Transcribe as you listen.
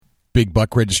Big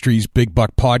Buck Registry's Big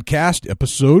Buck Podcast,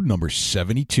 episode number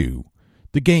 72.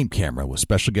 The Game Camera with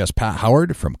special guest Pat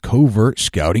Howard from Covert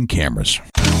Scouting Cameras.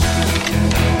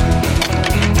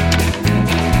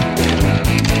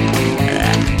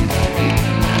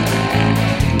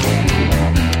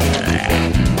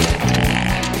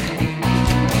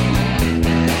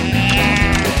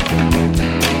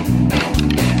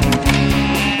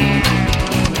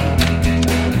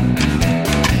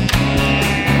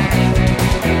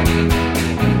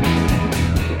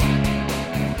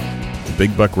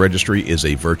 Big Buck Registry is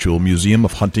a virtual museum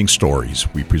of hunting stories.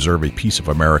 We preserve a piece of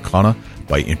Americana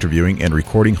by interviewing and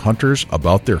recording hunters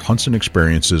about their hunts and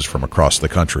experiences from across the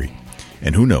country.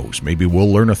 And who knows, maybe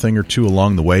we'll learn a thing or two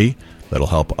along the way that'll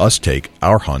help us take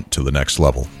our hunt to the next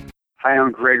level. Hi,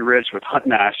 I'm Greg Rich with Hunt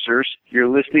Masters. You're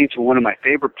listening to one of my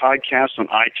favorite podcasts on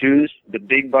iTunes, the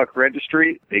Big Buck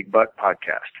Registry, Big Buck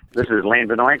Podcast. This is Lane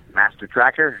Benoit, Master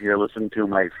Tracker. You're listening to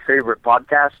my favorite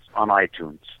podcast on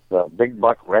iTunes, the Big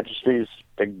Buck Registry's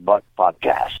Big Buck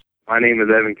Podcast. My name is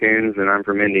Evan Coons, and I'm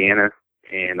from Indiana,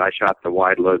 and I shot the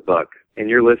wide load buck.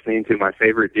 And you're listening to my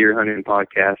favorite deer hunting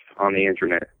podcast on the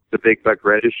internet, the Big Buck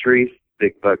Registry's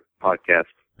Big Buck Podcast.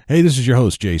 Hey, this is your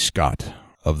host, Jay Scott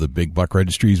of the Big Buck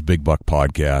Registry's Big Buck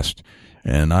Podcast,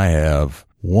 and I have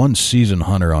one seasoned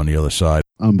hunter on the other side.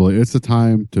 Unbelievable. It's the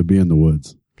time to be in the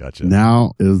woods. Gotcha.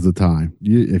 Now is the time.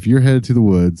 If you're headed to the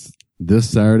woods this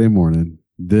Saturday morning,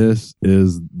 this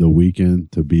is the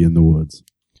weekend to be in the woods.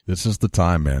 This is the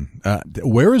time, man.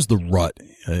 Where is the rut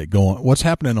going? What's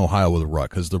happening in Ohio with the rut?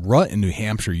 Because the rut in New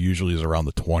Hampshire usually is around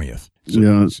the 20th. So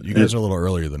yeah, you guys are a little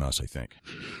earlier than us, I think.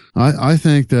 I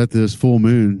think that this full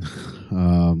moon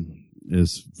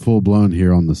is full blown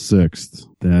here on the 6th.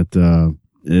 That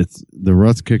it's the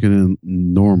rut's kicking in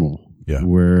normal. Yeah.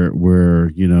 Where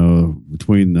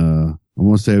between the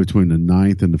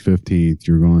 9th and the 15th,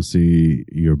 you're going to see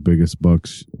your biggest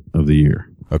bucks of the year.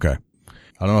 Okay.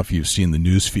 I don't know if you've seen the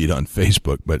news feed on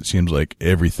Facebook, but it seems like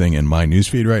everything in my news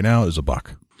feed right now is a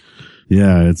buck.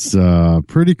 Yeah, it's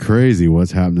pretty crazy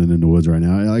what's happening in the woods right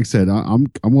now. Like I said, I'm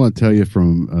going to tell you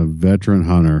from a veteran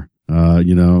hunter. I've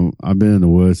been in the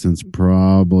woods since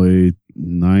probably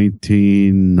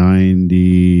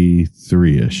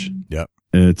 1993-ish. Yep.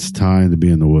 It's time to be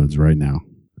in the woods right now.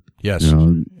 Yes.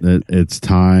 It's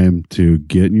time to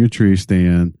get in your tree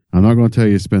stand. I'm not going to tell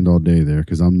you to spend all day there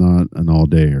because I'm not an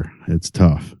all-dayer. It's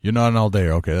tough. You're not an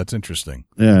all-dayer. Okay, that's interesting.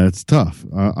 Yeah, it's tough.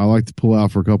 I like to pull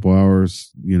out for a couple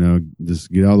hours,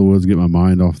 just get out of the woods, get my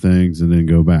mind off things, and then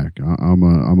go back.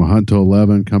 I'm a hunt till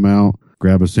 11, come out,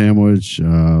 grab a sandwich,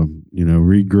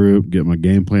 regroup, get my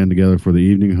game plan together for the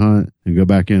evening hunt, and go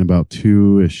back in about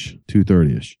 2-ish,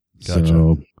 2:30-ish. Gotcha.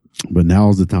 So, but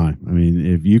now's the time. I mean,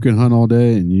 if you can hunt all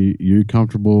day and you're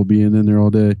comfortable being in there all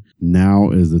day,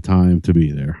 now is the time to be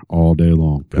there all day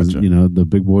long. Because, Gotcha. The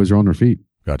big boys are on their feet.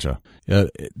 Gotcha. Yeah,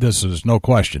 this is no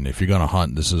question. If you're going to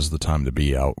hunt, this is the time to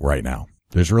be out right now.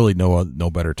 There's really no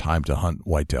better time to hunt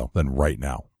whitetail than right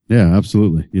now. Yeah,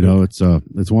 absolutely. It's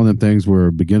one of them things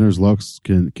where beginner's lucks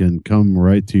can come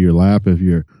right to your lap if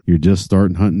you're just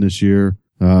starting hunting this year.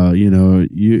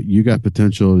 You got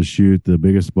potential to shoot the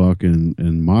biggest buck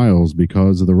in miles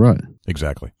because of the rut.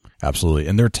 Exactly. Absolutely.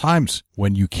 And there are times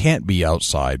when you can't be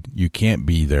outside, you can't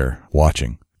be there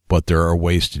watching, but there are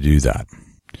ways to do that.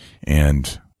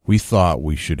 And we thought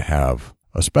we should have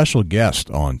a special guest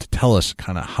on to tell us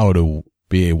kind of how to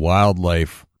be a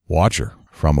wildlife watcher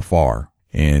from afar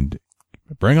and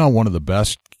bring on one of the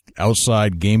best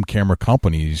outside game camera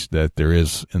companies that there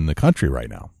is in the country right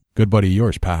now. Good buddy of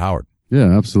yours, Pat Howard.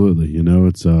 Yeah, absolutely.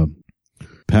 It's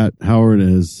Pat Howard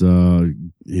is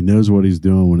he knows what he's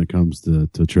doing when it comes to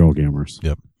trail cameras.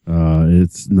 Yep.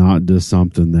 It's not just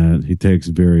something that he takes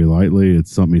very lightly.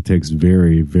 It's something he takes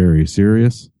very, very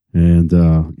serious. And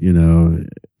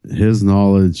his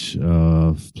knowledge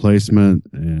of placement,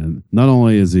 and not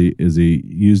only is he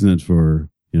using it for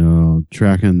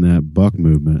tracking that buck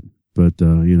movement, but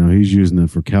he's using it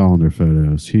for calendar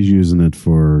photos. He's using it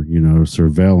for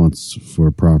surveillance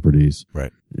for properties.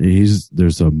 Right.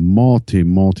 There's a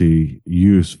multi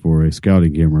use for a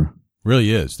scouting camera.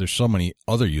 Really is. There's so many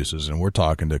other uses, and we're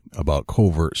talking about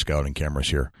covert scouting cameras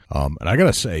here. And I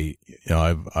gotta say,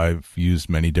 I've used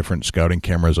many different scouting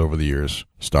cameras over the years,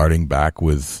 starting back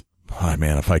with,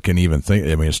 if I can even think.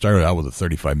 It started out with a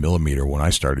 35 millimeter when I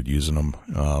started using them.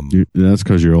 That's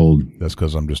because you're old. That's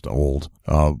because I'm just old.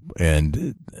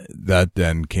 And that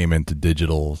then came into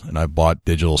digital, and I bought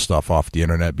digital stuff off the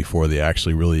internet before they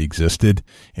actually really existed.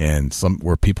 And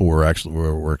where people were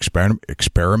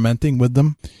experimenting with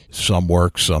them. Some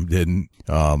worked, some didn't.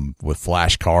 With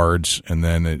flash cards, and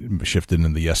then it shifted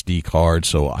into the SD card.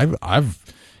 So I've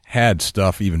had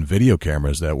stuff, even video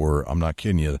cameras that were, I'm not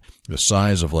kidding you, the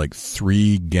size of like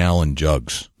 3-gallon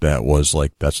jugs. That was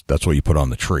like, that's what you put on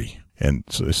the tree. And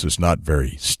so this is not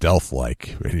very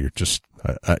stealth-like. You're just,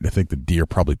 I think the deer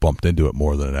probably bumped into it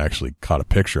more than it actually caught a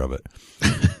picture of it.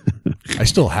 I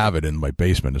still have it in my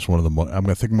basement. It's one of the, I'm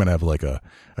going to have like a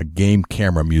game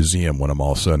camera museum when I'm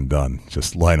all said and done.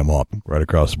 Just line them up right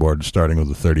across the board, starting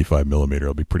with a 35 millimeter.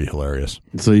 It'll be pretty hilarious.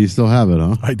 So you still have it,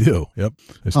 huh? I do. Yep.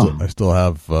 I still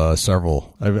have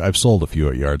several. I've sold a few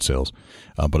at yard sales,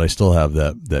 but I still have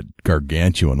that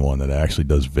gargantuan one that actually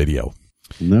does video.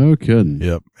 No kidding.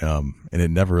 Yep. And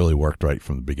it never really worked right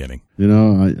from the beginning. You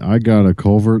know, I got a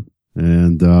Covert,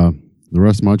 and the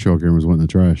rest of my trail cameras went in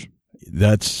the trash.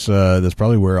 That's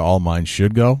probably where all mine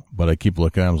should go, but I keep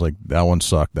looking at them. I was like, that one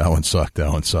sucked, that one sucked,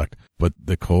 that one sucked. But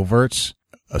the Coverts,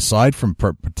 aside from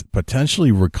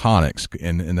potentially Reconyx,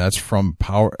 and that's from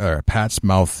Pat's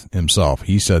mouth himself,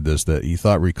 he said this, that he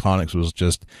thought Reconyx was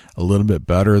just a little bit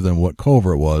better than what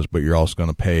Covert was, but you're also going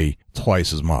to pay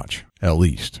twice as much, at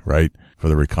least, right, for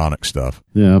the Reconyx stuff.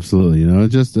 Yeah, absolutely. You know,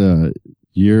 just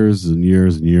years and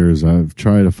years and years, I've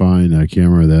tried to find a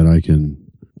camera that I can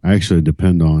actually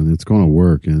depend on. It's going to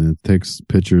work, and it takes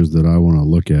pictures that I want to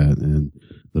look at, and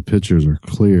the pictures are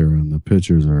clear, and the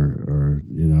pictures are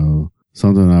you know,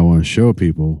 something I want to show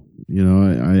people. You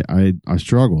know, I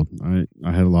struggled. I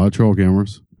had a lot of trail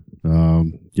cameras,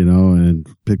 you know, and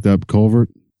picked up Covert.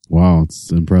 Wow,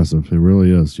 it's impressive. It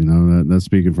really is. You know, that's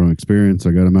speaking from experience.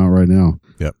 I got them out right now.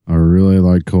 Yep. I really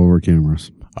like Covert cameras.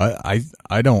 I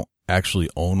don't actually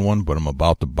own one, but I'm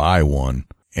about to buy one.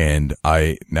 And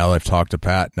now that I've talked to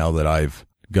Pat, now that I've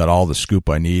got all the scoop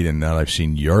I need, and now that I've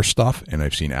seen your stuff, and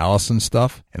I've seen Allison's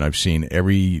stuff, and I've seen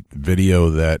every video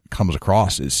that comes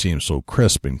across, it seems so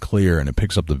crisp and clear, and it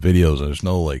picks up the videos. There's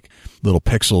no like little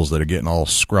pixels that are getting all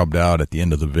scrubbed out at the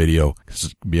end of the video. 'Cause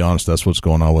to be honest, that's what's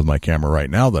going on with my camera right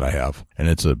now that I have. And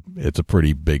it's a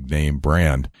pretty big name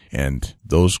brand. And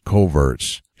those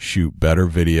Coverts shoot better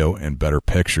video and better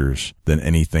pictures than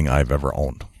anything I've ever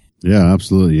owned. Yeah,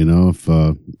 absolutely. You know,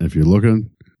 if you're looking,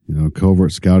 you know,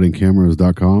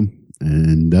 covertscoutingcameras.com,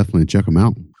 and definitely check them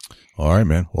out. All right,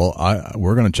 man. Well,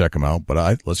 we're going to check them out,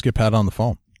 but let's get Pat on the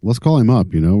phone. Let's call him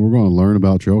up. You know, we're going to learn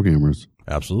about trail cameras.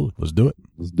 Absolutely. Let's do it.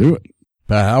 Let's do it.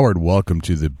 Pat Howard, welcome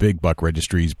to the Big Buck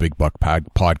Registries Big Buck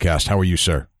Podcast. How are you,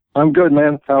 sir? I'm good,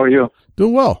 man. How are you?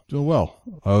 Doing well. Doing well.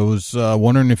 I was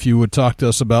wondering if you would talk to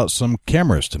us about some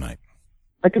cameras tonight.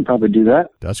 I can probably do that.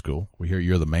 That's cool. We hear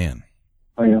you're the man.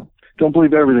 I am. Don't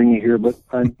believe everything you hear, but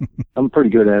I'm pretty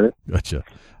good at it. Gotcha.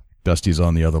 Dusty's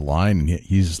on the other line, and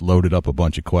he's loaded up a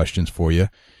bunch of questions for you.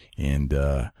 And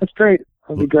that's great.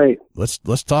 That'll be great. Let's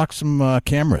talk some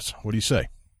cameras. What do you say?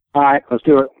 All right, let's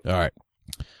do it. All right.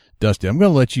 Dusty, I'm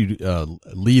going to let you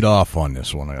lead off on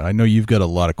this one. I know you've got a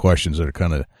lot of questions that are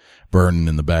kind of burning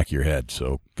in the back of your head,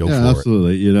 so go for it.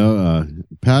 Absolutely. You know,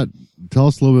 Pat, tell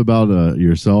us a little bit about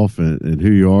yourself and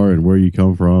who you are and where you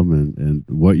come from and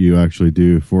what you actually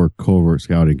do for Covert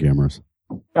scouting cameras.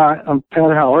 I'm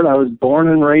Pat Howard. I was born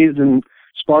and raised in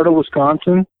Sparta,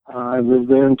 Wisconsin. I lived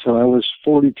there until I was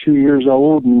 42 years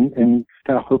old and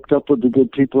got hooked up with the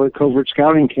good people at Covert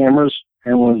Scouting Cameras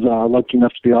and was lucky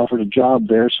enough to be offered a job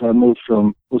there. So I moved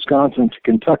from Wisconsin to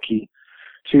Kentucky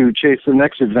to chase the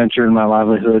next adventure in my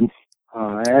livelihood.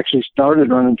 I actually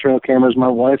started running trail cameras. My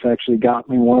wife actually got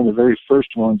me one of the very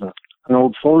first ones, an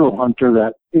old photo hunter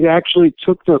that it actually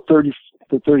took the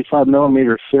 35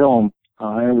 millimeter film.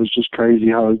 It was just crazy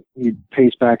how you'd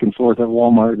pace back and forth at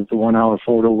Walmart at the 1 hour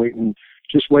photo waiting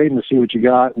to see what you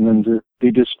got, and then to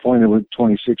be disappointed with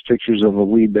 26 pictures of a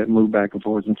weed that moved back and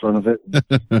forth in front of it.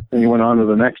 Then you went on to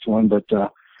the next one. But,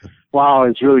 wow,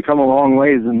 it's really come a long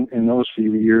ways in those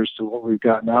few years to what we've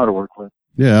got now to work with.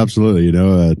 Yeah, absolutely. You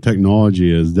know,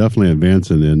 technology is definitely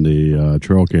advancing in the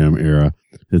trail cam era.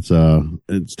 It's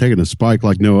taken a spike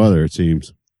like no other, it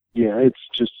seems. Yeah, it's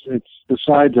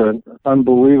besides an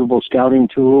unbelievable scouting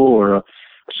tool or a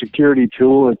security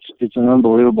tool, it's an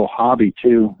unbelievable hobby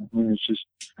too. I mean, it's just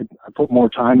I put more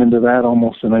time into that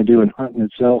almost than I do in hunting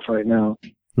itself right now.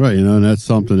 Right, you know, and that's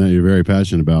something that you're very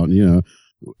passionate about. And, you know,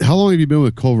 how long have you been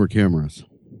with Covert cameras?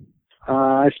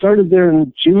 I started there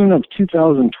in June of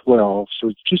 2012, so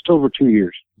it's just over 2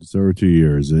 years. It's over 2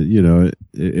 years. You know,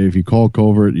 if you call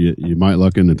Covert, you might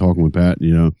look into talking with Pat.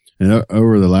 You know, and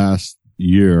over the last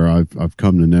year, I've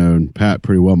come to know Pat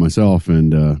pretty well myself,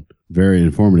 and very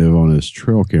informative on his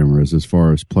trail cameras as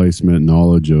far as placement,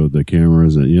 knowledge of the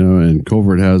cameras, and you know, and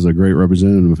Covert has a great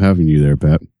representative of having you there,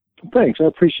 Pat. Thanks, I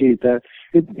appreciate that.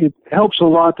 It helps a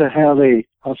lot to have a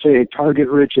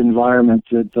target-rich environment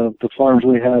that the farms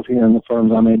we have here and the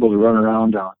farms I'm able to run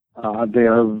around on. They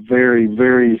are very,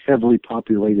 very heavily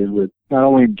populated with not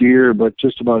only deer, but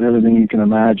just about everything you can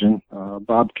imagine,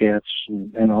 bobcats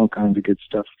and all kinds of good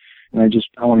stuff. And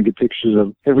I want to get pictures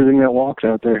of everything that walks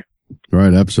out there.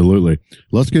 Right, absolutely.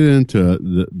 Let's get into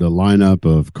the lineup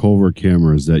of Covert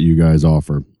cameras that you guys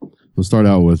offer. Let's start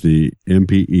out with the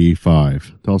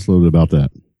MPE5. Tell us a little bit about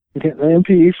that. Okay, the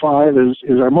MPE5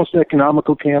 is our most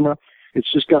economical camera.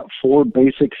 It's just got 4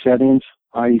 basic settings.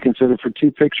 You can set it for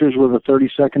 2 pictures with a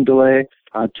 30-second delay,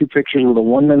 2 pictures with a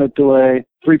 1-minute delay,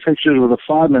 3 pictures with a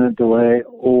 5-minute delay,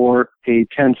 or a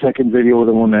 10-second video with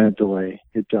a 1-minute delay.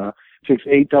 It takes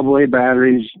 8 AA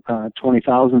batteries,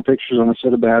 20,000 pictures on a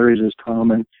set of batteries is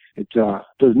common. It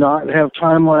does not have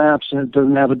time lapse, and it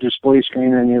doesn't have a display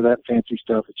screen or any of that fancy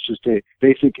stuff. It's just a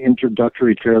basic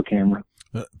introductory trail camera.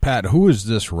 Pat, who is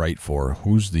this right for?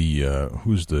 Who's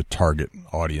the target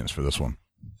audience for this one?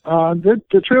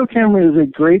 The trail camera is a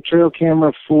great trail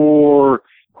camera for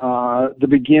the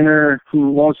beginner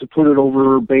who wants to put it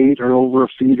over bait or over a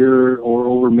feeder or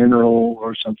over mineral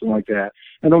or something like that.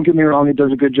 And don't get me wrong, it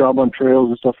does a good job on trails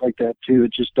and stuff like that too.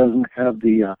 It just doesn't have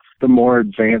the more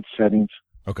advanced settings.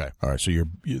 Okay, all right. So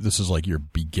this is like your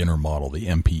beginner model, the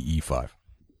MPE5.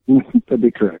 That'd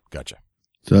be correct. Gotcha.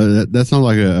 So that sounds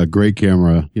like a great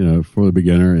camera, for the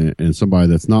beginner and somebody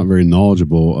that's not very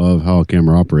knowledgeable of how a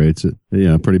camera operates.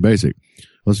 Pretty basic.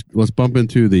 Let's bump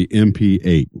into the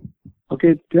MP8.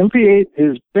 Okay, the MP8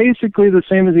 is basically the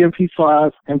same as the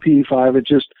MPE5. It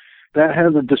just that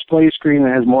has a display screen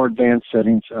that has more advanced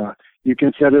settings. You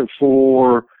can set it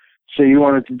for, say, you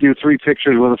wanted to do 3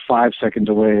 pictures with a 5-second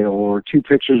delay or 2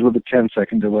 pictures with a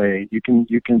 10-second delay. You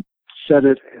can set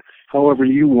it however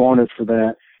you want it for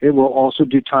that. It will also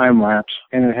do time lapse,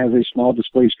 and it has a small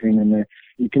display screen in there.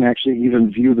 You can actually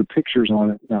even view the pictures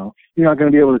on it now. You're not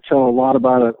going to be able to tell a lot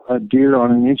about a deer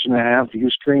on an 1.5-inch view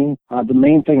screen. The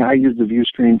main thing I use the view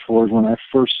screen for is when I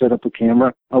first set up a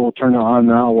camera, I will turn it on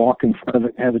and I'll walk in front of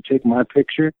it and have it take my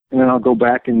picture, and then I'll go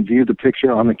back and view the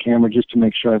picture on the camera just to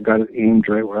make sure I've got it aimed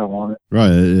right where I want it.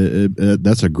 Right.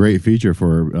 That's a great feature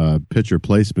for picture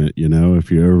placement.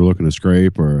 If you're ever looking to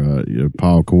scrape or a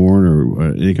pile of corn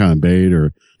or any kind of bait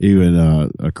or even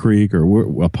a creek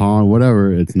or a pond,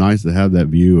 whatever, it's nice to have that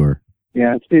view.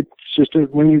 Yeah, it's just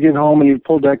when you get home and you've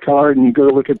pulled that card and you go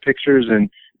to look at pictures and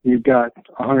you've got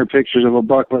 100 pictures of a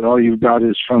buck, but all you've got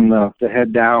is from the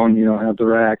head down, you don't have the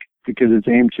rack because it's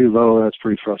aimed too low. That's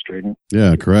pretty frustrating.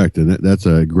 Yeah, correct. And that's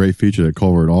a great feature that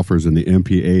Covert offers in the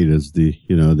MP8 is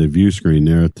the view screen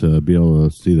there to be able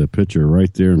to see the picture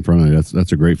right there in front of you.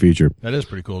 That's a great feature. That is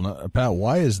pretty cool. Now, Pat,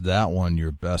 why is that one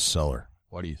your best seller?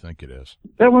 Why do you think it is?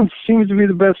 That one seems to be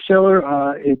the best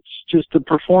seller. It's just the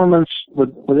performance with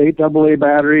 8 AA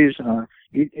batteries.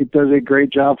 It does a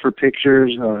great job for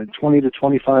pictures. 20 to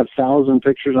 25,000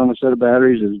 pictures on a set of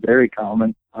batteries is very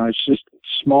common. It's just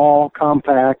small,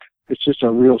 compact. It's just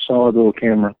a real solid little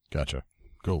camera. Gotcha.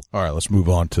 Cool. All right, let's move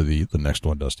on to the next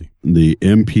one, Dusty. The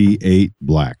MP8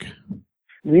 Black.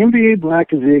 The MP8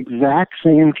 Black is the exact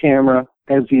same camera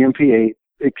as the MP8.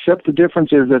 Except the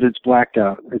difference is that it's blacked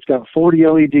out. It's got 40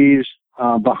 LEDs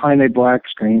behind a black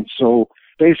screen. So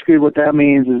basically what that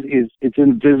means is it's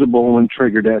invisible when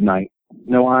triggered at night.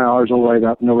 No IRs will light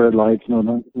up, no red lights,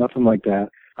 nothing like that.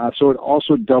 So it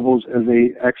also doubles as a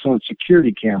excellent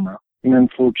security camera. And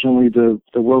unfortunately,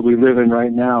 the world we live in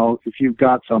right now, if you've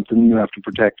got something, you have to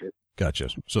protect it. Gotcha.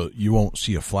 So you won't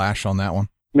see a flash on that one?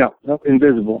 No,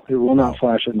 invisible. It will not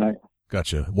flash at night.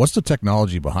 Gotcha. What's the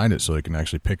technology behind it so it can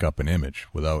actually pick up an image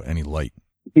without any light?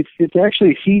 It's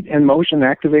actually heat and motion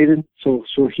activated, so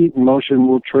heat and motion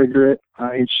will trigger it.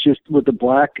 It's just with the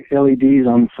black LEDs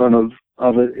on front of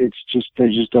it, they're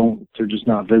just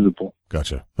not visible.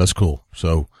 Gotcha. That's cool.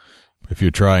 So if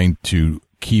you're trying to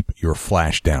keep your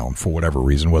flash down for whatever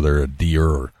reason, whether a deer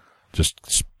or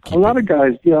just a lot of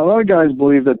guys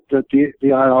believe that the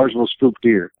IRs will spook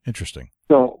deer. Interesting.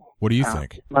 So what do you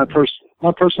think?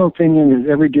 My personal opinion is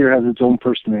every deer has its own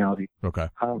personality. Okay.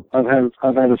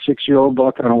 I've had a 6-year-old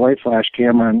buck on a white flash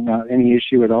camera and not any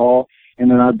issue at all. And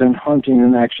then I've been hunting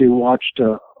and actually watched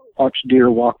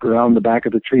deer walk around the back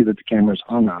of the tree that the camera's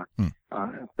hung on.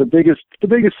 The biggest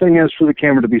thing is for the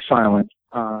camera to be silent.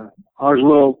 Ours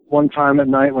will one time at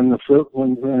night when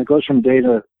it goes from day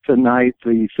to night,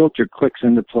 the filter clicks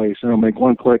into place and it'll make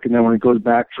one click, and then when it goes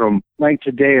back from night to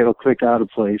day, it'll click out of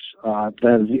place.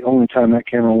 That is the only time that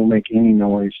camera will make any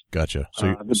noise. Gotcha.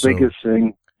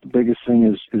 The biggest thing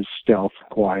is stealth,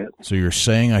 quiet. So you're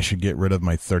saying I should get rid of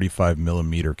my 35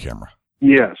 millimeter camera?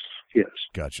 Yes.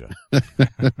 Gotcha. I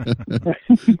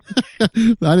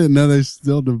didn't know they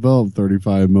still develop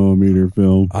 35 millimeter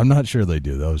film. I'm not sure they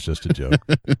do. That was just a joke.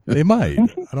 They might.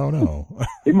 I don't know.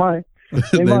 They might.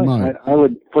 They might. I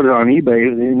would put it on eBay.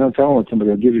 You know, tell them what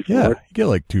somebody will give you for it. You get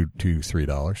like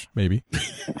 $2-3, maybe.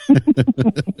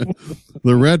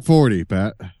 The Red 40,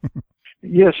 Pat.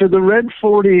 Yeah, so the Red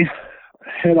 40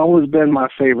 had always been my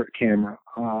favorite camera.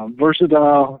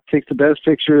 Versatile, takes the best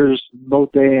pictures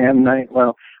both day and night.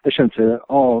 Well, I shouldn't say that.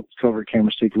 All Covert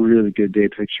cameras take really good day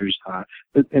pictures.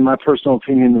 But in my personal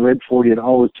opinion, the Red 40 had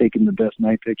always taken the best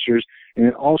night pictures, and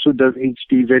it also does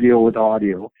HD video with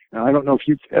audio. Now, I don't know if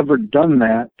you've ever done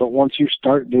that, but once you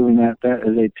start doing that, that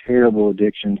is a terrible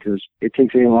addiction because it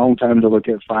takes a long time to look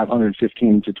at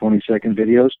 515 to 20-second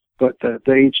videos. But the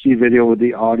HD video with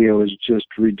the audio is just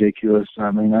ridiculous.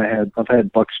 I mean, I've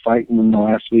had bucks fighting in the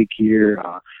last week here.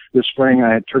 This spring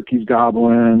I had turkeys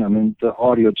gobbling. I mean, the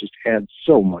audio just adds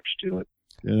so much to it.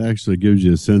 It actually gives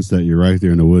you a sense that you're right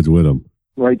there in the woods with them.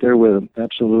 Right there with them,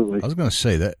 absolutely. I was going to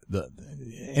say that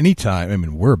anytime, I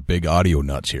mean, we're big audio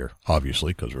nuts here,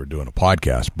 obviously, because we're doing a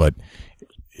podcast, but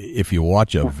if you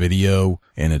watch a video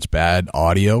and it's bad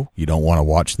audio, you don't want to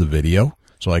watch the video.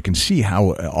 So I can see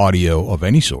how audio of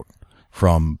any sort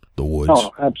from the woods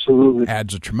absolutely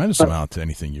adds a tremendous amount to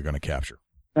anything you're going to capture.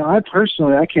 Now, I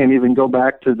can't even go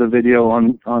back to the video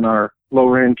on our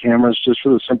lower end cameras just for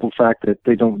the simple fact that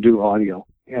they don't do audio.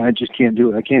 Yeah, I just can't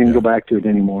do it. I can't even go back to it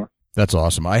anymore. That's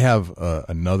awesome. I have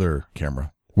another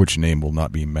camera, which name will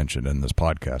not be mentioned in this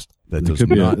podcast. That does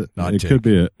not take.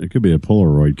 It could be a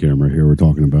Polaroid camera here we're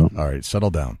talking about. All right,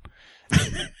 settle down.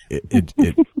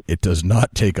 It does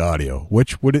not take audio,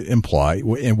 which would imply,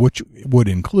 and which would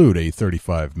include a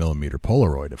 35 millimeter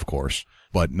Polaroid, of course.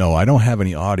 But no, I don't have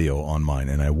any audio on mine,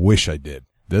 and I wish I did.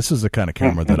 This is the kind of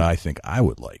camera that I think I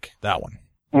would like. That one.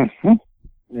 Mm-hmm.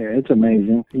 Yeah, it's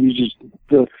amazing. You just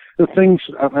the things.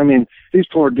 I mean, these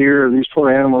poor deer, these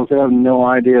poor animals, they have no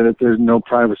idea that there's no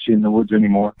privacy in the woods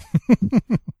anymore.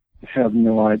 They have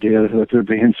no idea that they're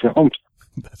being filmed.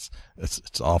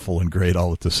 It's awful and great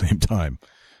all at the same time.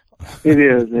 It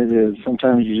is.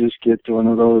 Sometimes you just get to one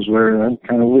of those where I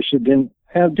kind of wish it didn't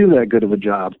do that good of a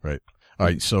job. Right. All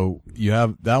right. So you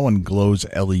have that one glows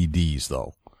LEDs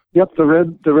though. Yep. The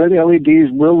red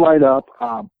LEDs will light up.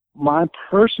 My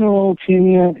personal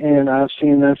opinion, and I've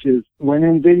seen this, is when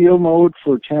in video mode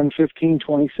for 10, 15,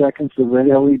 20 seconds, the red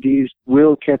LEDs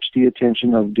will catch the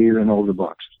attention of deer and older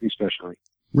bucks, especially.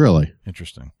 Really?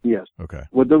 Interesting. Yes. Okay.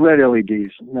 With the red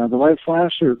LEDs. Now, the light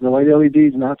flash or the light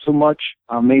LEDs, not so much.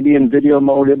 Maybe in video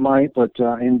mode it might, but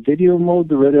in video mode,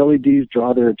 the red LEDs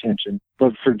draw their attention.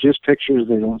 But for just pictures,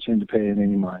 they don't seem to pay it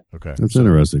any mind. Okay. That's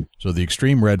interesting. So the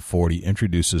Extreme Red 40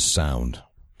 introduces sound.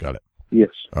 Got it.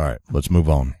 Yes. All right. Let's move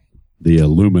on. The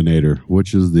Illuminator,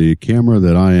 which is the camera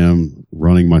that I am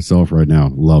running myself right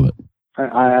now. Love it.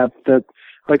 I have that.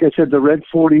 Like I said, the Red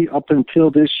 40 up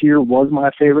until this year was my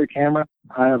favorite camera.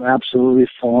 I have absolutely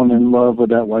fallen in love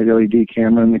with that white LED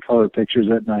camera and the color pictures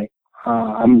at night.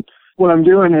 What I'm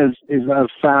doing is I've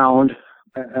found,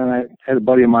 and I had a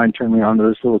buddy of mine turn me on to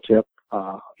this little tip,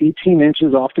 18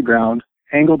 inches off the ground,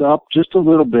 angled up just a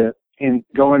little bit, and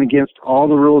going against all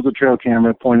the rules of trail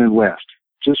camera pointed west.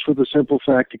 Just for the simple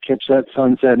fact it keeps that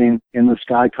sun setting in the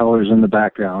sky colors in the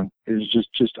background. It is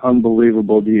just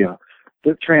unbelievable.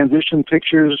 The transition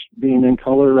pictures being in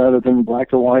color rather than black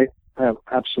and white, I have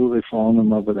absolutely fallen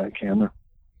in love with that camera.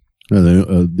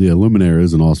 The Illuminator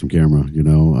is an awesome camera. You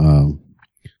know,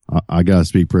 I got to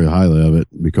speak pretty highly of it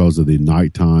because of the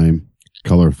nighttime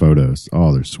color photos.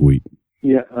 Oh, they're sweet.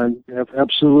 Yeah, I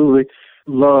absolutely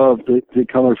love the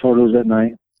color photos at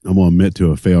night. I'm going to admit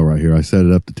to a fail right here. I set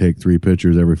it up to take 3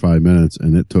 pictures every 5 minutes,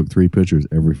 and it took 3 pictures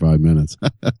every 5 minutes.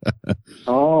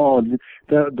 Oh,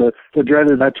 the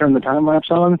dreaded I turn the time lapse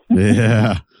on?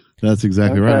 Yeah, that's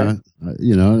exactly right.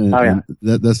 You know, and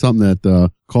that's something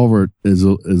that Covert is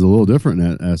a little different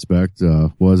in that aspect.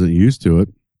 Wasn't used to it,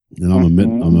 and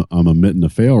I'm admitting a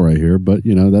fail right here. But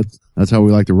you know, that's how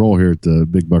we like to roll here at the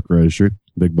Big Buck Registry,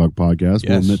 Big Buck Podcast. Yes.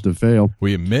 We'll admit to fail.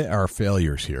 We admit our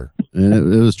failures here.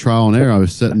 And it was trial and error. I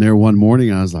was sitting there one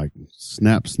morning. I was like,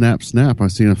 snap, snap, snap. I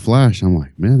seen a flash. I'm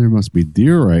like, man, there must be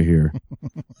deer right here.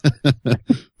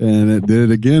 And it did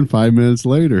it again 5 minutes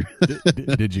later.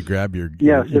 Did you grab your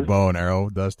bow and arrow,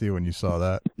 Dusty, when you saw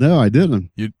that? No, I didn't.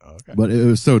 Okay. But it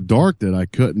was so dark that I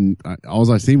couldn't.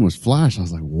 All I seen was flash. I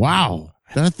was like, wow,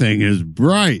 that thing is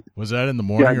bright. Was that in the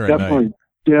morning or at night?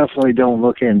 Definitely don't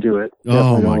look into it.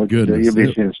 Oh my goodness! You'll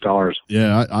be seeing stars.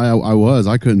 Yeah,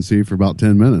 I couldn't see for about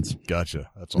 10 minutes. Gotcha.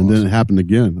 That's awesome. And then it happened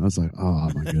again. I was like, oh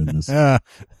my goodness,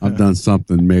 I've done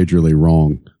something majorly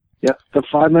wrong. Yeah, the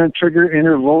 5 minute trigger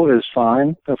interval is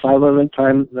fine. The 5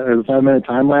 minute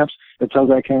time lapse that tells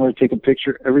that camera to take a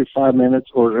picture every 5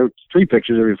 minutes or 3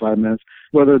 pictures every 5 minutes,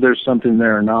 whether there's something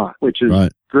there or not, which is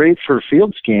great for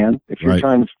field scan. If you're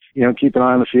trying to, keep an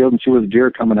eye on the field and see where the deer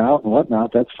are coming out and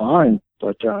whatnot, that's fine.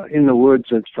 But in the woods,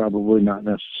 it's probably not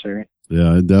necessary.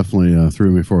 Yeah, it definitely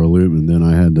threw me for a loop, and then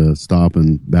I had to stop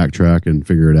and backtrack and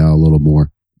figure it out a little more.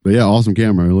 But yeah, awesome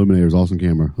camera. Illuminator's awesome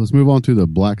camera. Let's move on to the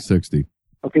Black 60.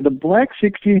 Okay, the Black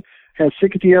 60 has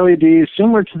 60 LEDs.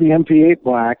 Similar to the MP8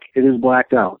 Black, it is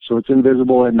blacked out, so it's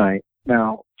invisible at night.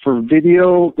 Now, for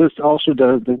video, this also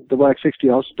does, the Black 60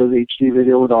 also does HD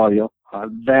video with audio.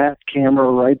 That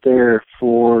camera right there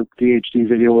for the HD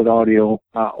video with audio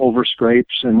over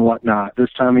scrapes and whatnot.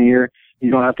 This time of year, you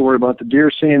don't have to worry about the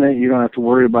deer seeing it. You don't have to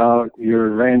worry about your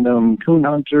random coon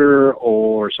hunter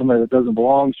or somebody that doesn't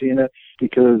belong seeing it,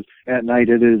 because at night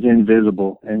it is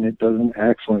invisible, and it does an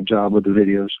excellent job with the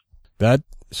videos.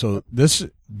 So this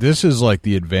is like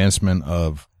the advancement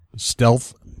of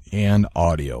stealth and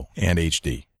audio and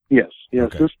HD. Yes.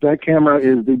 Okay. That camera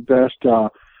is the best.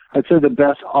 I'd say the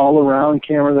best all-around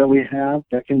camera that we have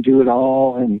that can do it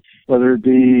all, and whether it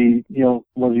be,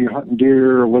 whether you're hunting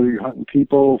deer or whether you're hunting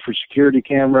people for security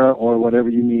camera or whatever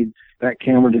you need that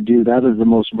camera to do, that is the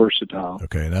most versatile.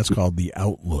 Okay, that's called the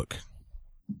Outlook.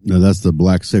 No, that's the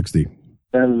Black 60.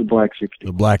 That is the Black 60.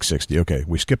 The Black 60. Okay,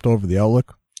 we skipped over the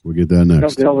Outlook. We'll get that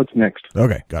next. No, the Outlook's next.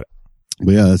 Okay, got it.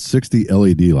 But yeah, that's 60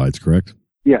 LED lights, correct?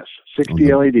 Yes,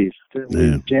 60 LEDs.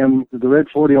 We jam, the Red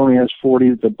 40 only has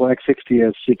 40. The Black 60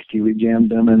 has 60. We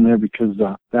jammed them in there because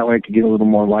that way I could get a little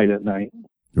more light at night.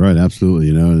 Right, absolutely.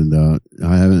 And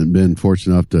I haven't been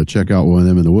fortunate enough to check out one of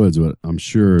them in the woods, but I'm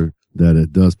sure that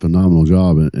it does a phenomenal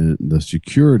job. And the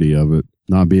security of it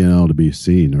not being able to be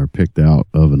seen or picked out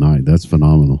of a night, that's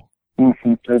phenomenal.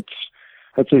 Mm-hmm.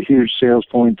 That's a huge sales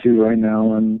point too right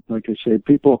now. And like I say,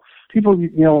 people think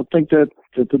that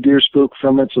the deer spook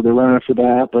from it, so they're running for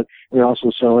that. But we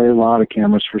also sell a lot of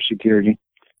cameras for security.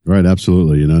 Right,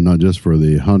 absolutely. Not just for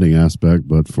the hunting aspect,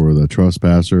 but for the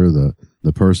trespasser,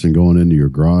 the person going into your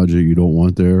garage that you don't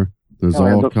want there. There's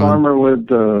all the farmer with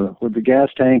the gas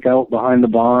tank out behind the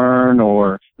barn,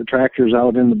 or the tractors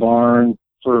out in the barn.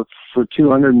 For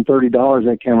 $230,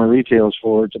 that camera retails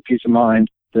for. It's a peace of mind.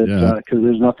 Because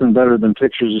there's nothing better than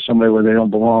pictures of somebody where they don't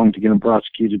belong to get them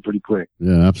prosecuted pretty quick.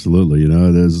 Yeah, absolutely.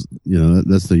 There's,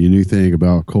 that's the unique thing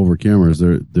about Covert cameras.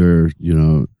 They're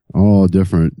all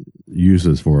different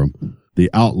uses for them. The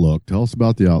Outlook. Tell us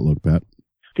about the Outlook, Pat.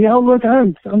 The Outlook,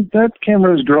 that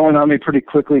camera is growing on me pretty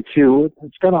quickly too.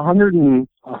 It's got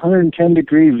 110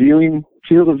 degree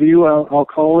field of view, I'll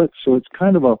call it. So it's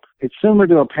it's similar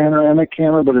to a panoramic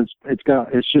camera, but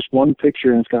it's just one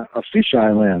picture, and it's got a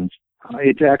fisheye lens.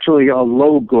 It's actually a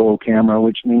low glow camera,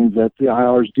 which means that the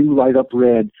IRs do light up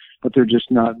red, but they're just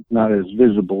not as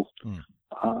visible.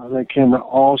 That camera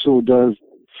also does,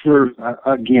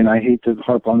 again, I hate to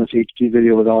harp on this HD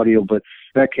video with audio, but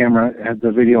that camera,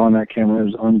 the video on that camera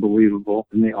is unbelievable,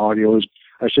 and the audio is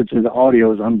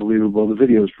unbelievable. The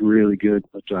video is really good,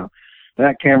 but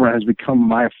that camera has become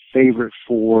my favorite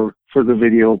for the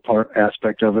video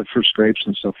aspect of it, for scrapes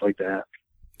and stuff like that.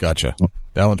 Gotcha.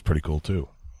 That one's pretty cool too.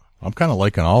 I'm kind of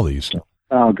liking all these.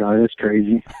 Oh, God, it's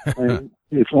crazy.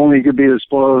 If only you could be as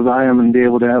spoiled as I am and be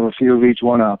able to have a few of each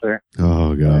one out there.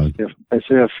 Oh, God. I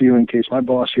say a few in case my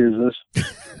boss hears this.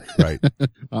 Right.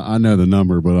 I know the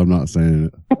number, but I'm not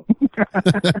saying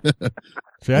it.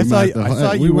 See, I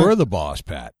thought you were the boss,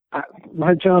 Pat.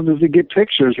 My job is to get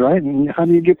pictures, right? And how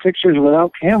do you get pictures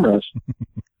without cameras?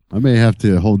 I may have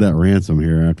to hold that ransom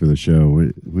here after the show.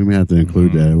 We may have to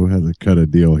include that. We'll have to cut a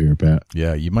deal here, Pat.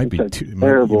 Yeah, you might be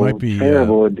terrible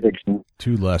addiction.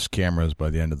 2 less cameras by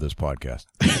the end of this podcast.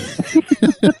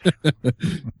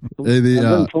 I've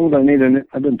been told I need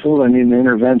an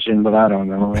intervention, but I don't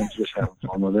know. I'm just having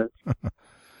fun with it.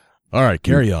 All right,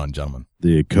 carry on, gentlemen.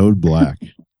 The Code Black.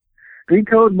 The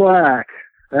Code Black.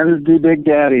 That is the Big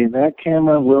Daddy. That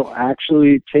camera will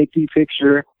actually take the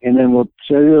picture and then will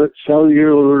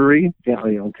cellularly,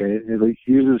 it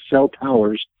uses cell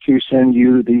towers to send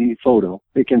you the photo.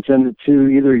 It can send it to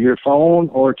either your phone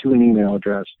or to an email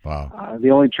address. Wow. The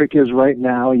only trick is right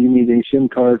now you need a SIM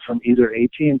card from either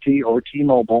AT&T or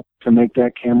T-Mobile to make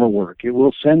that camera work. It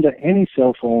will send to any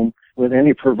cell phone with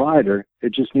any provider.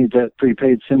 It just needs that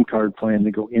prepaid SIM card plan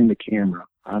to go in the camera.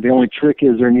 The only trick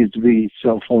is there needs to be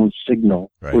cell phone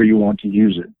signal where you want to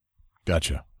use it.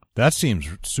 Gotcha. That seems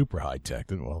super high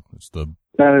tech. Well,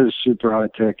 that is super high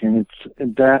tech, and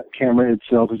that camera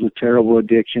itself is a terrible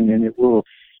addiction, and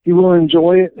you will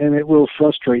enjoy it, and it will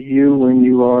frustrate you when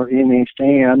you are in a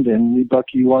stand and the buck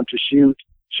you want to shoot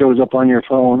shows up on your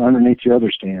phone underneath your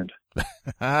other stand.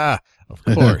 Of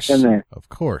course. Of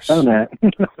course. Done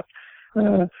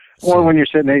that. Or when you're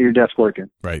sitting at your desk working.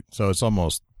 Right. So it's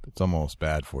almost it's almost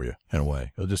bad for you in a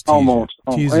way. It'll just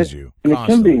teases you and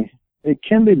constantly. It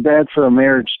can be bad for a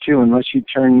marriage too, unless you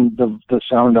turn the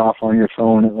sound off on your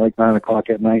phone at like 9 o'clock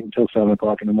at night until 7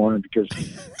 o'clock in the morning. Because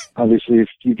obviously, if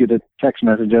you get a text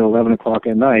message at 11 o'clock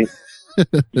at night,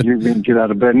 you're going to get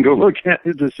out of bed and go look at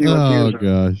it to see what it is. Oh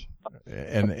gosh!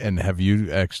 And have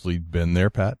you actually been there,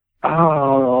 Pat?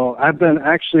 Oh, I've been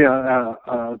actually.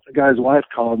 The guy's wife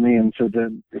called me and said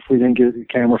that if we didn't get a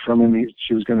camera from him,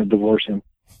 she was going to divorce him.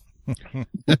 Who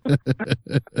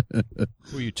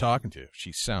are you talking to?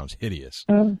 She sounds hideous.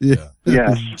 Yeah.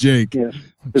 Jake. Yes.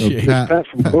 So Pat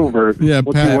from Covert. Yeah,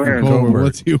 What's Pat he wearing? from Covert.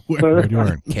 What's he wearing? What are you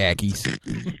wearing? Khakis.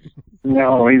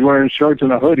 No, he's wearing shorts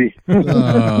and a hoodie.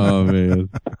 Oh man.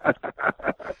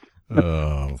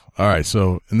 Oh, all right.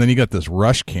 So, and then you got this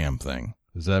rush cam thing.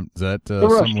 Is that the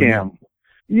rush cam?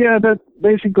 Yeah, that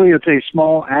basically it's a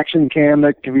small action cam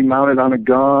that can be mounted on a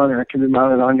gun, or it can be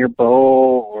mounted on your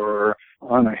bow, or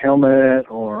on a helmet,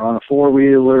 or on a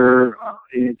four-wheeler.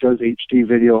 It does HD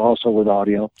video also with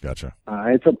audio. Gotcha.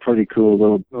 It's a pretty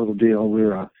cool little deal.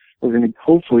 We're going to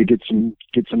hopefully get some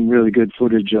really good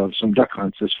footage of some duck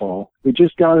hunts this fall. We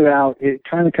just got it out. It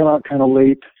kind of came out kind of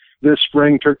late. This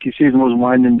spring, turkey season was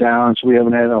winding down, so we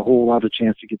haven't had a whole lot of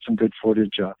chance to get some good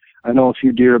footage. I know a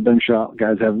few deer have been shot.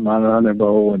 Guys haven't mounted on their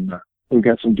bow, and we've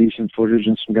got some decent footage,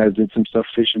 and some guys did some stuff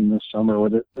fishing this summer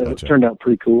with it. Gotcha. It turned out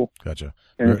pretty cool. Gotcha.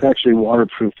 And it's actually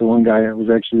waterproof. The one guy he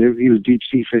was deep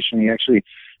sea fishing. He actually,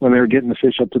 when they were getting the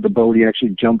fish up to the boat, he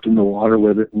actually jumped in the water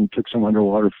with it and took some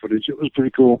underwater footage. It was pretty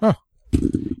cool. Huh.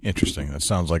 Interesting. That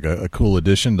sounds like a cool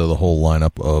addition to the whole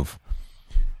lineup of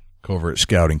Covert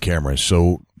scouting cameras.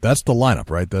 So that's the lineup,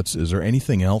 right? Is there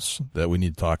anything else that we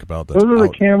need to talk about? Those are the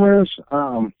cameras.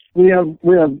 We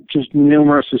have just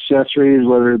numerous accessories,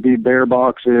 whether it be bear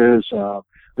boxes.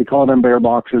 We call them bear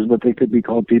boxes, but they could be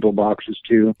called people boxes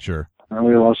too. Sure.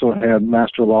 We also have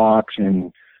master locks,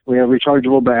 and we have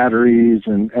rechargeable batteries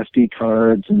and SD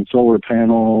cards and solar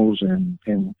panels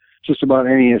and just about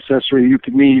any accessory you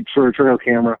could need for a trail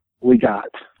camera, we got.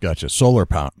 Gotcha. Solar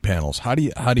panels. How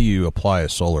do you apply a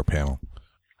solar panel?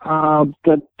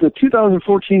 The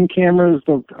 2014 cameras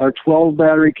are 12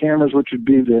 battery cameras, which would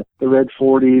be the Red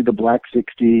 40, the Black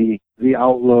 60, the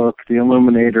Outlook, the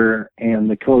Illuminator, and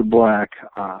the Code Black.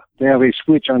 They have a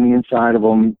switch on the inside of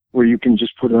them where you can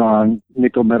just put it on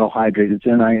nickel metal hydrate. It's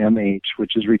NIMH,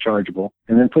 which is rechargeable.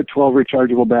 And then put 12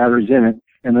 rechargeable batteries in it,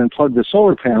 and then plug the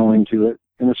solar panel into it.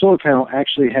 And the solar panel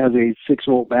actually has a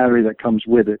 6-volt battery that comes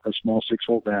with it, a small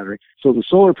 6-volt battery. So the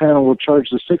solar panel will charge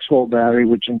the 6-volt battery,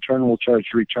 which in turn will charge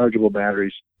the rechargeable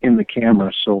batteries in the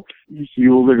camera. So you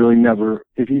will literally never,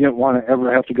 if you didn't want to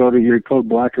ever have to go to your Code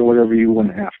Black or whatever, you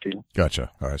wouldn't have to.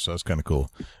 Gotcha. All right, so that's kind of cool.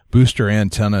 Booster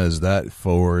antenna, is that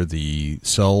for the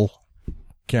cell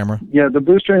camera? Yeah, the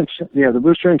booster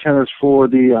antenna is for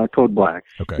the Code Black.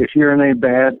 Okay. If you're in a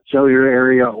bad cellular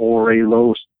area or a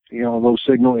low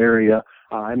signal area,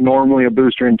 normally a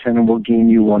booster antenna will gain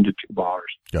you 1 to 2 bars.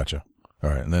 Gotcha. All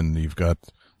right, and then you've got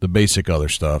the basic other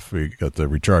stuff. You got the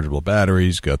rechargeable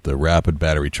batteries, got the rapid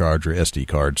battery charger, SD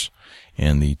cards,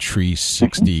 and the Tree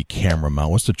 60 camera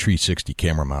mount. What's the Tree 60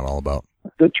 camera mount all about?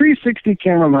 The Tree 60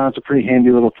 camera mount's a pretty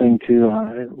handy little thing too.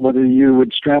 Whether you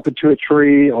would strap it to a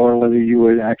tree or whether you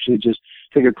would actually just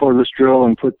take a cordless drill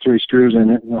and put 3 screws in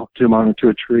it to mount it to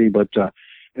a tree, but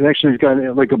it actually has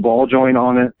got like a ball joint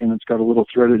on it, and it's got a little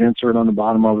threaded insert on the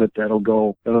bottom of it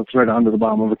that'll thread onto the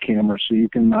bottom of a camera, so you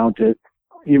can mount it.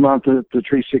 You mount the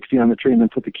Tree 60 on the tree and then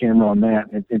put the camera on that.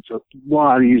 It's a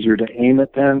lot easier to aim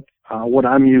it then. What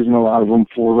I'm using a lot of them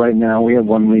for right now, we have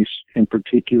one lease in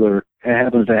particular. It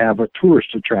happens to have a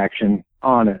tourist attraction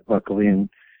on it, luckily, and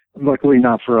luckily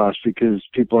not for us because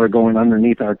people are going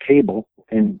underneath our cable,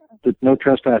 and the no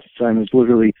trespass sign is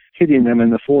literally hitting them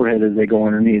in the forehead as they go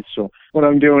underneath. So what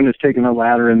I'm doing is taking a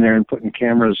ladder in there and putting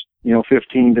cameras,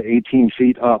 15 to 18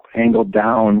 feet up, angled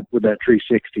down with that Tree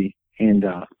 60, and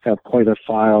have quite a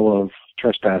file of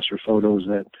trespasser photos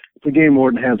that the game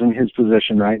warden has in his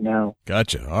possession right now.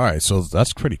 Gotcha. All right, so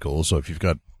that's pretty cool. So if you've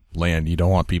got land you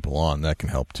don't want people on, that can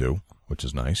help too, which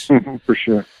is nice. For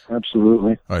sure.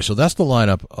 Absolutely. All right, so that's the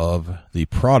lineup of the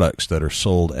products that are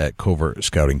sold at Covert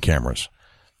Scouting Cameras.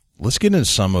 Let's get into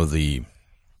some of the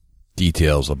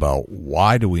details about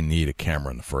why do we need a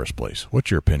camera in the first place.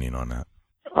 What's your opinion on that?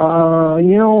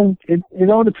 It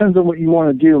all depends on what you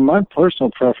want to do. My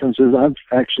personal preference is I've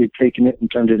actually taken it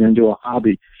and turned it into a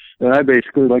hobby that I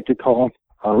basically like to call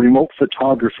remote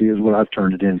photography is what I've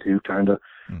turned it into, kind of.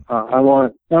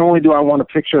 Not only do I want a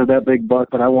picture of that big buck,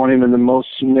 but I want him in the most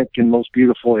scenic and most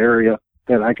beautiful area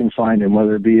that I can find him,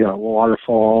 whether it be a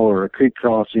waterfall or a creek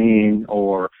crossing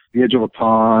or the edge of a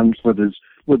pond with his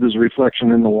with his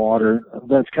reflection in the water.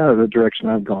 That's kind of the direction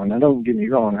I've gone. Now, don't get me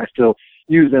wrong. I still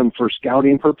use them for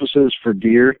scouting purposes for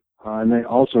deer, and they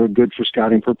also are good for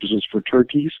scouting purposes for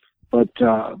turkeys. But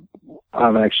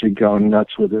I've actually gone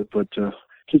nuts with it. But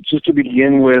just to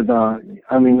begin with,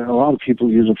 I mean, a lot of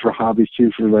people use them for hobbies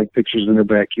too, for like pictures in their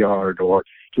backyard or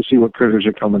to see what critters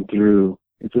are coming through.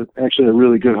 It's actually a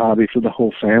really good hobby for the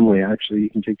whole family. Actually, you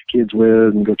can take the kids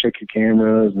with and go check your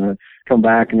cameras and then come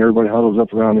back and everybody huddles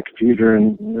up around the computer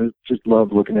and just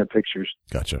love looking at pictures.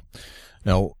 Gotcha.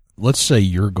 Now, let's say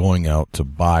you're going out to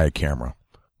buy a camera.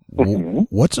 Mm-hmm.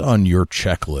 What's on your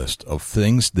checklist of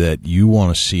things that you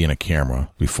want to see in a camera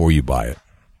before you buy it?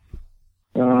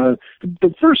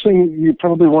 The first thing you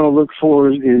probably want to look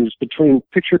for is between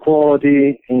picture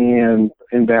quality and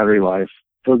battery life.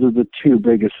 Those are the two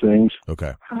biggest things.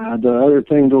 Okay. The other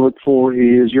thing to look for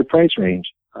is your price range.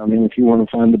 I mean, if you want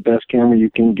to find the best camera you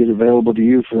can get available to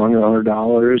you for under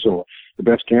 $100 or the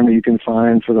best camera you can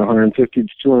find for the $150 to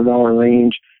 $200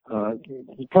 range,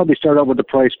 you probably start out with the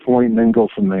price point and then go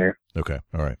from there. Okay.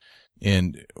 All right.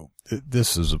 And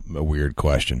this is a weird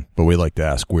question, but we like to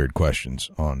ask weird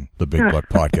questions on the Big Buck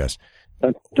Podcast.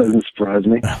 That doesn't surprise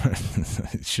me.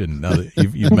 It shouldn't. Now that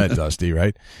you've met Dusty,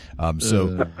 right?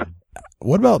 So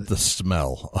what about the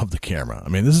smell of the camera? I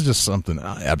mean, this is just something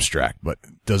abstract, but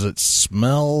does it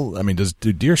smell? I mean,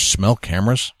 do deer smell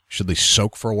cameras? Should they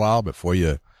soak for a while before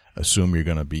you assume you're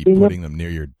going to be putting them near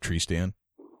your tree stand?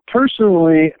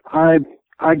 Personally, I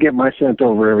get my scent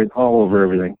all over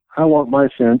everything. I want my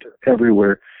scent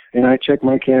everywhere, and I check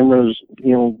my cameras,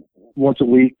 once a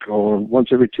week or once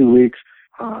every 2 weeks.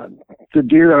 The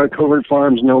deer at Covert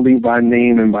Farms know me by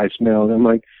name and by smell. I'm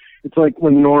like, it's like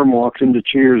when Norm walks into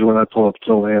Cheers when I pull up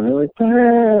to the land. They're like,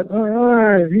 Pat, all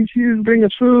right, he's here to bring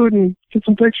us food and get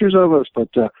some pictures of us. But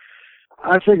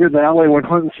I figured that way when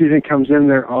hunting season comes in,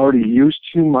 they're already used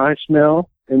to my smell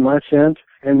and my scent,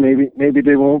 and maybe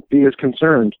they won't be as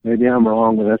concerned. Maybe I'm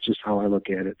wrong, but that's just how I look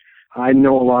at it. I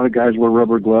know a lot of guys wear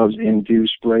rubber gloves and do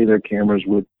spray their cameras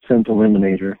with scent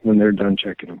eliminator when they're done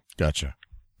checking them. Gotcha.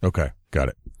 Okay, got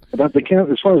it. About the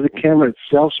camera, as far as the camera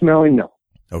itself smelling, no.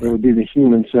 Okay. It would be the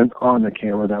human scent on the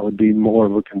camera that would be more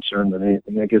of a concern than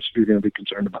anything, I guess, if you're going to be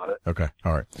concerned about it. Okay,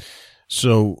 all right.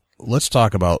 So let's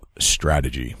talk about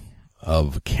strategy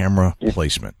of camera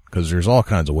placement, because there's all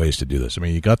kinds of ways to do this. I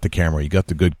mean, you got the camera,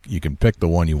 you can pick the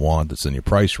one you want that's in your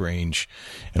price range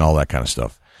and all that kind of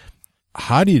stuff.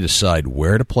 How do you decide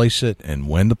where to place it and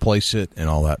when to place it and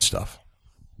all that stuff?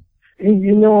 A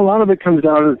lot of it comes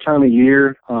down to the time of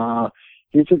year.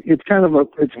 It's kind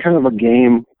of a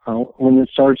game when it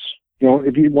starts.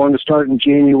 If you want to start in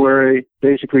January,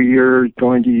 basically you're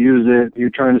going to use it. You're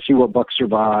trying to see what bucks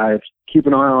survive. Keep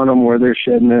an eye on them where they're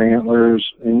shedding their antlers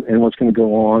and what's going to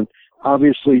go on.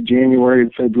 Obviously,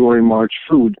 January, February, March,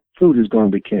 food is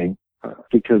going to be king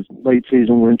because late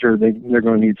season, winter, they're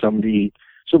going to need something to eat.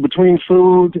 So between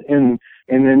food and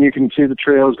then you can see the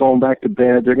trails going back to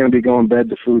bed. They're going to be going bed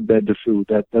to food.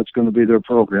 That's going to be their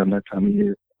program that time of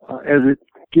year. As it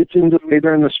gets into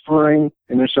later in the spring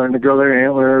and they're starting to grow their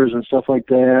antlers and stuff like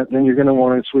that, then you're going to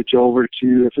want to switch over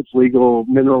to, if it's legal,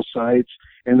 mineral sites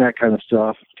and that kind of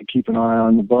stuff to keep an eye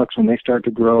on the bucks when they start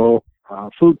to grow.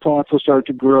 Food plots will start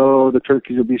to grow. The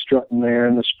turkeys will be strutting there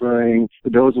in the spring. The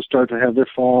does will start to have their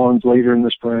fawns later in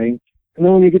the spring. And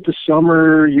then when you get to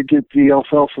summer, you get the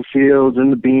alfalfa fields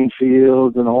and the bean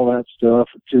fields and all that stuff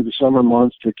to the summer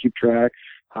months to keep track.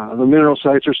 The mineral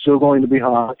sites are still going to be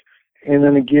hot. And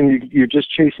then again, you're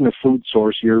just chasing a food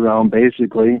source year round,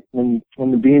 basically. When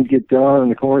the beans get done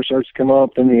and the corn starts to come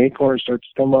up, then the acorn starts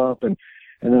to come up. And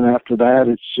then after that,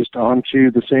 it's just on to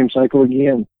the same cycle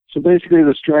again. So basically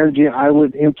the strategy I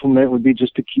would implement would be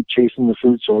just to keep chasing the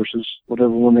food sources,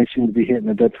 whatever one they seem to be hitting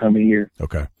at that time of year.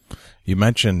 Okay. You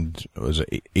mentioned, was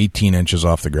it 18 inches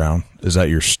off the ground? Is that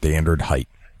your standard height?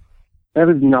 That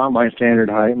is not my standard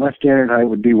height. My standard height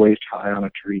would be waist high on a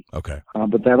tree. Okay.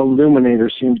 But that illuminator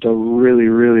seems to really,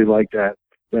 really like that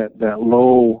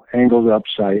low angled up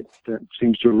sight. That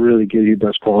seems to really give you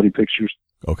best quality pictures.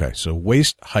 Okay. So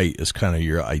waist height is kind of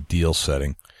your ideal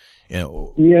setting.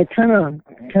 Yeah, kind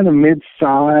of mid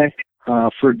thigh.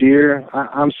 For deer,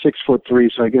 I'm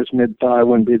 6'3", so I guess mid thigh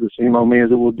wouldn't be the same on me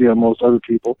as it would be on most other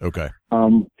people. Okay.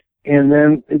 And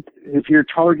then if your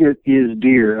target is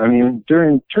deer, I mean,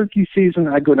 during turkey season,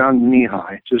 I go down to knee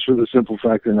high, just for the simple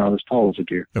fact they're not as tall as a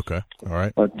deer. Okay. All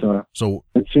right. But so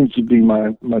it seems to be my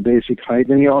basic height.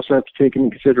 And you also have to take into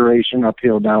consideration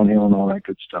uphill, downhill, and all that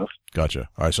good stuff. Gotcha.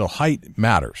 All right. So height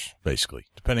matters, basically,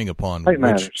 depending upon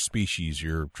which species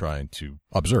you're trying to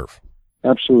observe.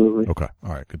 Absolutely. Okay.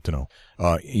 All right. Good to know.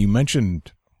 You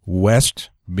mentioned west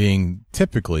being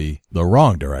typically the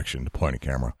wrong direction to point a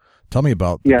camera. Tell me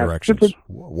about the directions.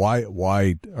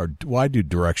 Why do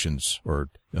directions or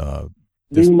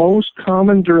the most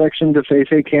common direction to face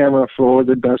a camera for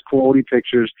the best quality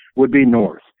pictures would be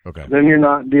north. Okay. Then you're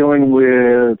not dealing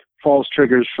with false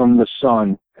triggers from the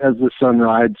sun as the sun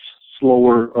rides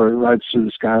slower or rides through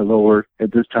the sky lower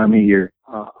at this time of year.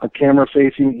 A camera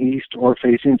facing east or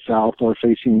facing south or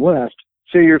facing west,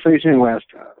 say you're facing west,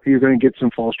 you're going to get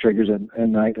some false triggers at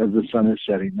night as the sun is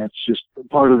setting. That's just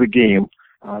part of the game.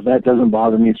 That doesn't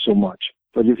bother me so much.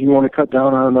 But if you want to cut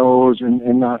down on those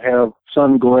and not have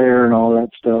sun glare and all that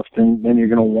stuff, then you're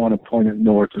going to want to point it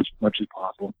north as much as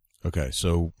possible. Okay,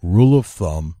 so rule of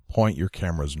thumb, point your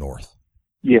cameras north.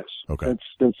 Yes. Okay.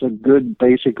 That's a good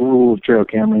basic rule of trail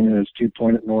cammering is to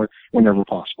point it north whenever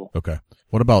possible. Okay.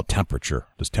 What about temperature?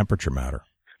 Does temperature matter?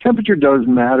 Temperature does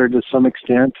matter to some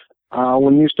extent.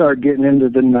 When you start getting into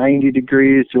the 90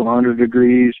 degrees to 100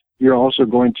 degrees, you're also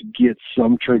going to get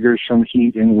some triggers from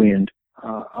heat and wind.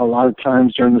 A lot of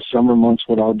times during the summer months,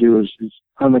 what I'll do is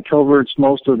on the coverts,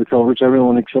 most of the coverts,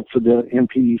 everyone except for the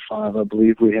MPE5, I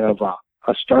believe we have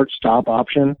a start-stop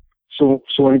option. So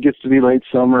when it gets to be late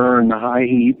summer and the high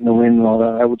heat and the wind and all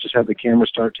that, I will just have the camera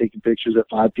start taking pictures at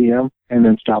 5 p.m. and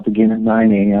then stop again at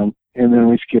 9 a.m. And then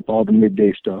we skip all the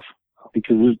midday stuff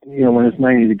because, when it's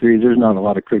 90 degrees, there's not a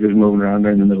lot of critters moving around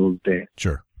there in the middle of the day.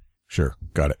 Sure.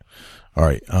 Got it. All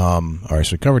right.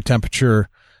 So covered temperature.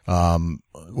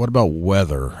 What about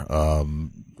weather?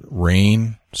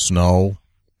 Rain, snow,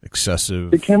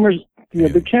 excessive? The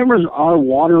cameras are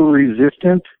water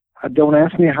resistant. Don't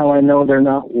ask me how I know they're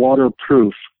not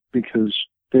waterproof because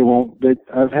they won't.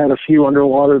 I've had a few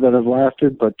underwater that have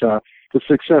lasted, but the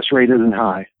success rate isn't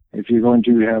high. If you're going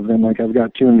to have them, like I've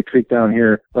got two in the creek down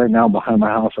here right now behind my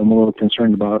house, I'm a little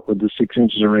concerned about with the 6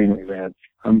 inches of rain we've had.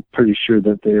 I'm pretty sure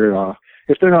that they're,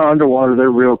 if they're not underwater, they're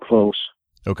real close.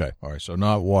 Okay. All right. So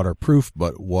not waterproof,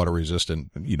 but water resistant.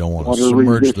 You don't want to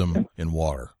submerge them in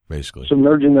water, basically.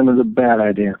 Submerging them is a bad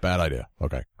idea. Bad idea.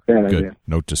 Okay. Bad Good. idea.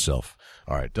 Note to self.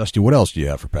 All right. Dusty, what else do you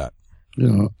have for Pat?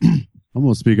 Yeah, I'm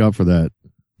going to speak up for that.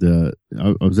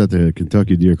 I was at the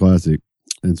Kentucky Deer Classic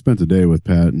and spent the day with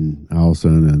Pat and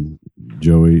Allison and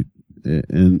Joey.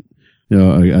 And,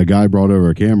 a guy brought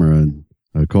over a camera, and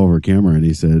a Covert camera, and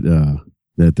he said,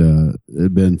 that it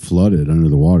had been flooded under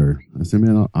the water. I said,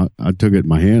 man, I took it in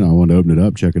my hand. I wanted to open it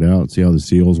up, check it out, see how the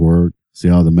seals work, see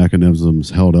how the mechanisms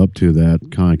held up to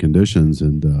that kind of conditions.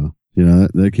 And,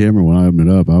 that camera, when I opened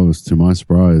it up, I was, to my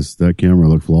surprise, that camera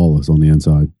looked flawless on the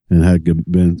inside and had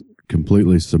been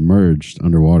completely submerged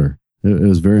underwater. It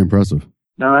was very impressive.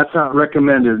 No, that's not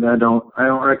recommended. I don't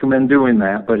recommend doing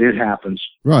that, but it happens.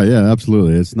 Right. Yeah,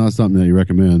 absolutely. It's not something that you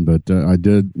recommend, but I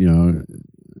did,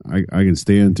 I can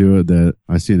stand to it that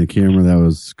I seen a camera that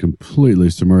was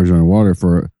completely submerged underwater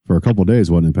for a couple of days,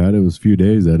 wasn't it, Pat? It was a few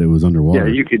days that it was underwater.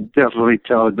 Yeah, you could definitely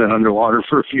tell it'd been underwater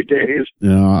for a few days.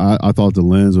 I thought the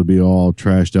lens would be all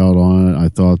trashed out on it. I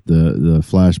thought the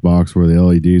flash box where the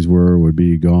LEDs would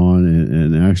be gone,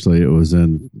 and actually it was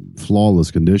in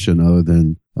flawless condition other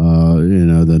than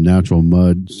the natural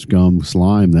mud, scum,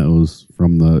 slime that was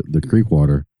from the creek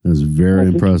water. It was very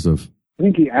impressive. I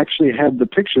think he actually had the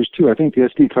pictures too. I think the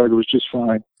SD card was just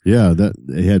fine. Yeah, that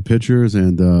he had pictures,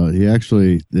 and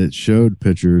it showed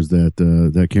pictures that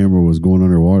that camera was going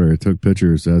underwater. It took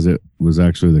pictures as it was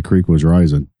actually the creek was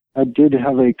rising. I did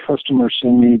have a customer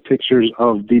send me pictures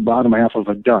of the bottom half of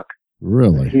a duck.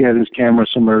 Really? He had his camera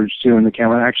submerged too, and the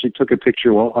camera actually took a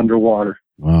picture while underwater.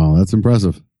 Wow, that's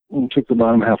impressive. And took the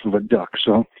bottom half of a duck.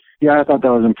 So, yeah, I thought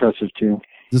that was impressive too.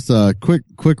 Just a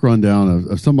quick rundown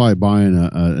of somebody buying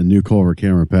a new Covert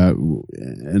camera, Pat,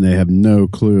 and they have no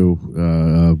clue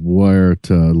where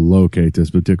to locate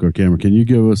this particular camera. Can you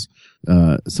give us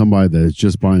somebody that is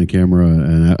just buying a camera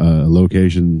and a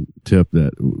location tip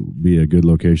that would be a good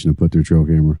location to put their trail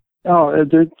camera? Oh,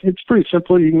 it's pretty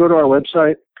simple. You can go to our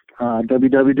website,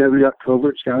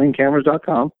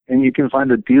 www.covertscoutingcameras.com, and you can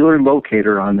find a dealer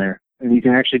locator on there. And you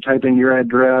can actually type in your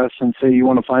address and say you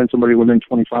want to find somebody within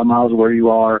 25 miles of where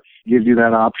you are. It gives you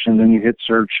that option. Then you hit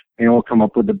search, and it will come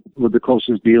up with the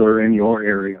closest dealer in your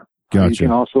area. Gotcha. You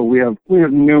can also we have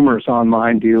numerous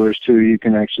online dealers too. You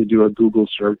can actually do a Google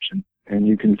search and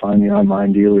you can find the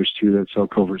online dealers too that sell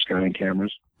Covert scouting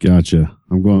cameras. Gotcha.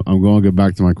 I'm going to go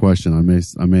back to my question. I may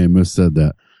have missaid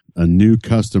that. A new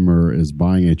customer is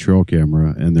buying a trail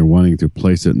camera and they're wanting to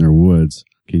place it in their woods.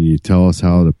 Can you tell us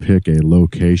how to pick a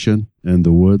location in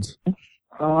the woods?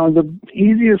 The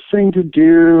easiest thing to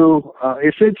do,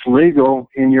 if it's legal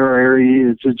in your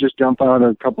area, is to just dump out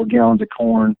a couple of gallons of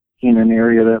corn in an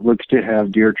area that looks to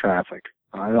have deer traffic.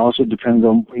 It also depends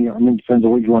on, depends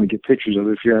on what you want to get pictures of.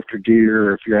 If you're after deer,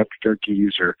 or if you're after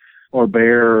turkeys, or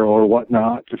bear, or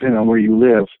whatnot, depending on where you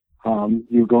live.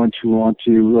 You're going to want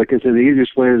to, like I said, the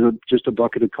easiest way is just a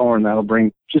bucket of corn. That'll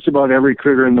bring just about every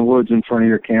critter in the woods in front of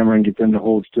your camera and get them to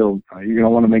hold still. You're going to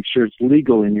want to make sure it's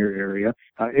legal in your area.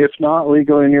 If not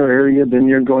legal in your area, then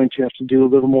you're going to have to do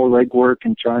a little more legwork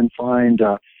and try and find,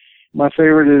 my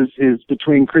favorite is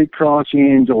between creek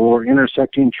crossings or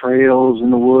intersecting trails in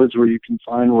the woods where you can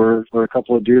find where a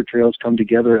couple of deer trails come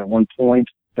together at one point.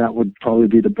 That would probably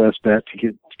be the best bet to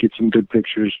get some good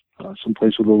pictures,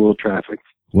 someplace with a little traffic.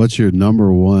 What's your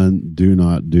number one do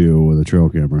not do with a trail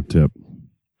camera tip?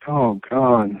 Oh,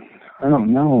 God. I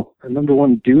don't know. Number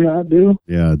one do not do?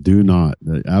 Yeah, do not.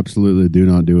 Absolutely do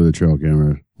not do with a trail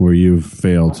camera where you've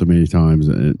failed so many times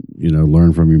and,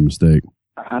 learn from your mistake.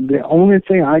 The only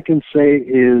thing I can say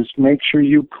is make sure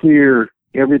you clear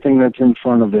everything that's in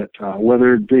front of it,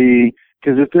 whether it be,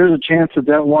 because if there's a chance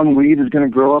that one weed is going to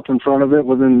grow up in front of it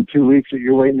within 2 weeks that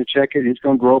you're waiting to check it, it's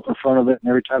going to grow up in front of it, and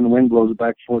every time the wind blows it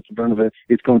back and forth in front of it,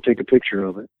 it's going to take a picture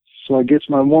of it. So I guess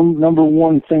my number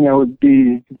one thing would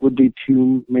be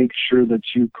to make sure that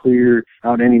you clear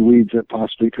out any weeds that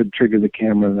possibly could trigger the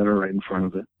camera that are right in front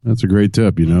of it. That's a great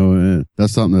tip,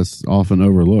 That's something that's often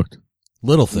overlooked.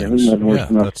 Little things. Yeah,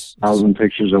 that's 1,000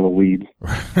 pictures of a weed.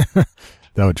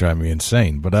 That would drive me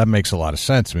insane, but that makes a lot of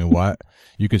sense. I mean, why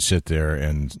you could sit there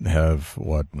and have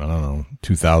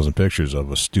 2,000 pictures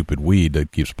of a stupid weed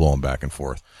that keeps blowing back and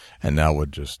forth, and that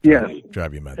would just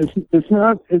drive you mental. It's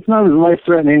not as life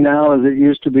threatening now as it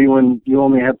used to be when you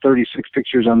only had 36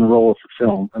 pictures on the roll of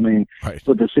film. I mean, right.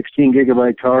 With a 16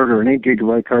 gigabyte card or an 8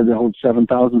 gigabyte card that holds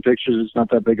 7,000 pictures, it's not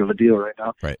that big of a deal right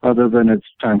now. Right. Other than it's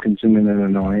time consuming and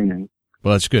annoying and.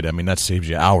 Well, that's good. I mean, that saves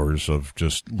you hours of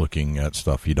just looking at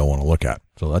stuff you don't want to look at.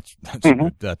 So that's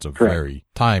good. That's a Correct. very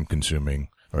time-consuming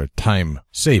or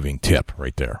time-saving tip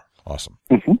right there. Awesome.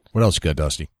 Mm-hmm. What else you got,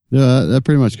 Dusty? Yeah, that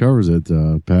pretty much covers it,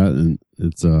 Pat. And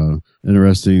it's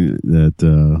interesting that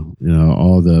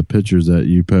all the pictures that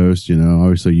you post.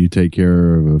 Obviously you take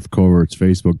care of Covert's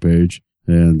Facebook page.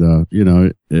 And,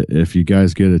 if you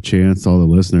guys get a chance, all the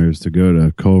listeners, to go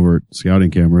to Covert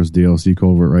Scouting Cameras, DLC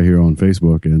Covert right here on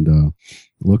Facebook, and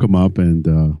look them up, and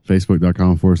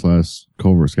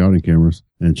facebook.com/Covert Scouting Cameras,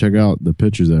 and check out the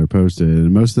pictures that are posted.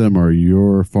 And most of them are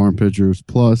your farm pictures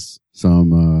plus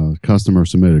some customer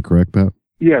submitted, correct, Pat?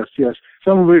 Yes.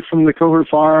 Some will be from the Covert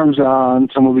farms,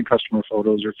 and some will be customer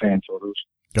photos or fan photos.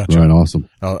 Gotcha. Right, awesome.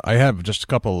 I have just a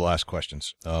couple of last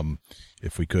questions.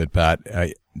 If we could, Pat,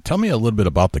 tell me a little bit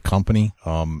about the company.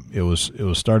 It was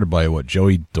started by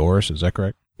Joey Doris, is that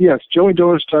correct? Yes, Joey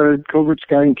Doris started Covert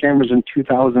Scouting Cameras in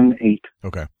 2008.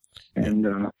 Okay. And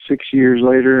 6 years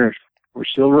later, we're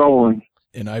still rolling.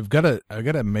 And I've got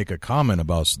to make a comment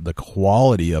about the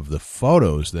quality of the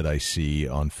photos that I see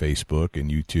on Facebook and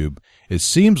YouTube. It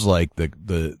seems like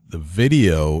the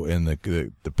video and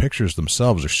the pictures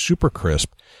themselves are super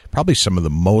crisp. Probably some of the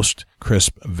most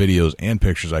crisp videos and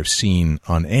pictures I've seen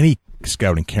on any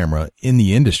scouting camera in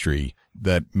the industry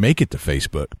that make it to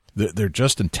Facebook. They're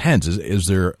just intense. Is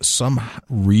there some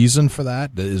reason for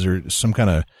that? Is there some kind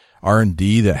of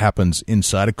R&D that happens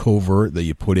inside of Covert that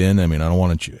you put in? I mean, I don't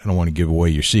want to give away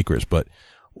your secrets, but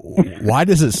why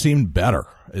does it seem better?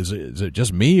 Is it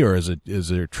just me, or is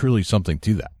there truly something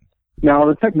to that? Now,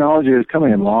 the technology is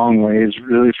coming a long ways,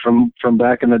 really, from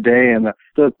back in the day, and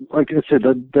like I said,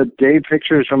 the day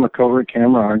pictures from a Covert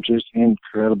camera are just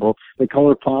incredible. The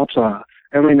color pops.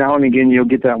 Every now and again, you'll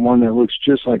get that one that looks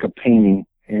just like a painting.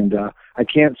 And I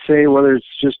can't say whether it's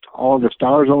just all the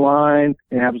stars align.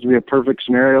 It happens to be a perfect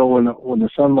scenario when the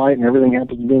sunlight and everything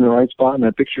happens to be in the right spot and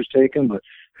that picture's taken. But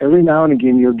every now and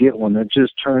again, you'll get one that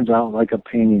just turns out like a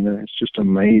painting, and it's just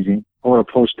amazing. Or a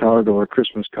postcard or a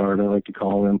Christmas card, I like to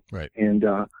call them. Right. And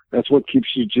that's what keeps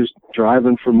you just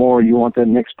driving for more. You want that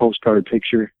next postcard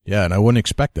picture. Yeah, and I wouldn't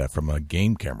expect that from a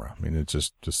game camera. I mean, it's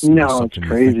just no, something it's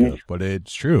crazy. you think of. But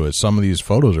it's true. Some of these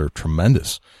photos are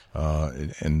tremendous.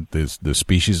 And the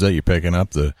species that you're picking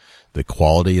up, the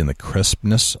quality and the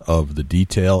crispness of the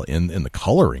detail in the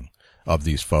coloring of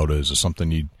these photos is something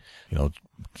you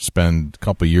spend a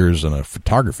couple of years in a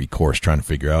photography course trying to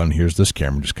figure out, and here's this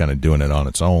camera just kind of doing it on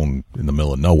its own in the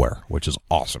middle of nowhere, which is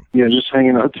awesome. Yeah, just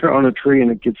hanging out there on a tree,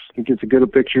 and it gets as good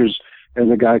of pictures as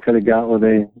a guy could have got with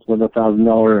a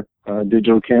 $1,000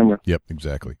 digital camera. Yep,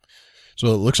 exactly. So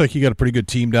it looks like you got a pretty good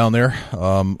team down there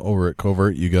over at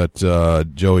Covert. You got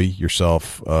Joey,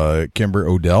 yourself, Kimber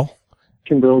Odell.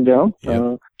 Kimber Odell.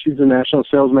 Yep. She's the national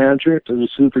sales manager. Does a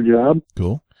super job.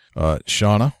 Cool.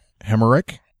 Shauna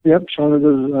Hemmerich. Yep, Shauna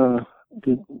does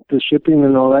the shipping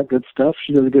and all that good stuff.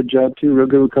 She does a good job too. Real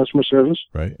good with customer service.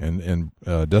 Right. And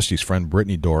Dusty's friend,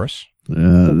 Brittany Doris.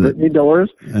 Brittany Doris.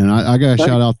 And I got to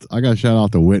shout out. I got to shout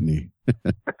out to Whitney.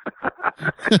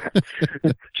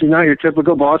 She's not your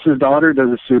typical boss's daughter. Does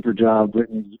a super job.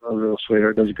 Brittany's a real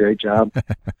sweetheart. Does a great job.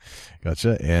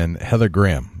 Gotcha. And Heather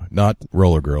Graham, not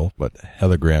Roller Girl, but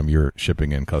Heather Graham, your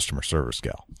shipping and customer service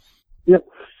gal. Yep.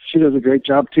 She does a great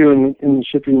job too in the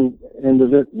shipping end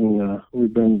of it, and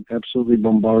we've been absolutely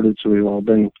bombarded. So we've all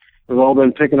been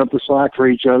picking up the slack for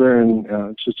each other, and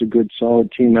it's just a good,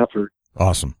 solid team effort.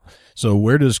 Awesome. So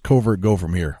where does Covert go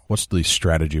from here? What's the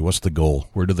strategy? What's the goal?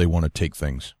 Where do they want to take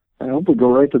things? I hope we go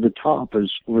right to the top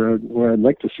is where I'd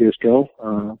like to see us go.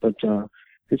 But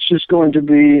it's just going to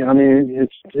be, I mean,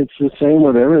 it's the same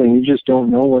with everything. You just don't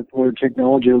know where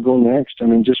technology will go next. I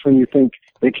mean, just when you think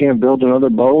they can't build another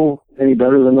bow any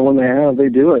better than the one they have, they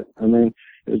do it. I mean,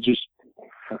 you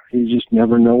just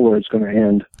never know where it's going to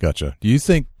end. Gotcha. Do you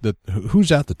think that,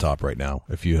 who's at the top right now,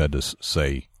 if you had to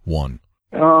say one?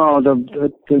 Oh,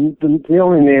 the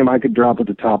only name I could drop at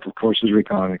the top, of course, is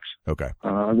Reconyx. Okay.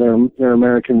 They're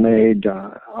American made.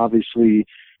 Obviously,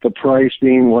 the price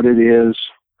being what it is,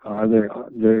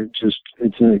 they're just,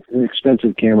 it's an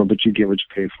expensive camera, but you get what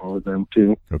you pay for with them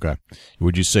too. Okay.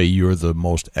 Would you say you're the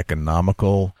most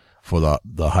economical for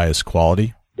the highest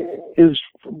quality? Is,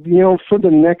 for the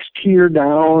next tier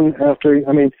down after,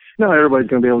 I mean, not everybody's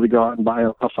going to be able to go out and buy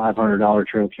a $500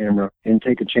 trail camera and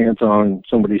take a chance on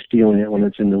somebody stealing it when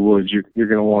it's in the woods. You're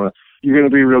going to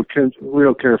be real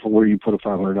careful where you put a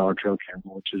 $500 trail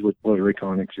camera, which is what a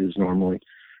Reconyx is normally.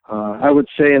 I would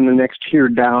say in the next tier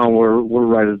down, we're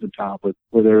right at the top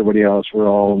with everybody else. We're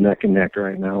all neck and neck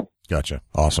right now. Gotcha.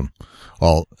 Awesome.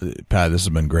 Well, Pat, this has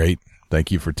been great.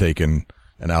 Thank you for taking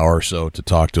an hour or so to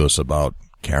talk to us about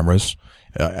cameras.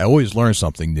 I always learn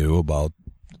something new about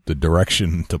the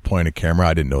direction to point a camera.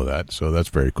 I didn't know that, so that's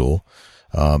very cool.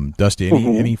 Dusty,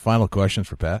 any final questions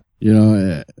for Pat?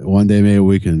 One day maybe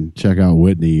we can check out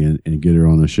Whitney and get her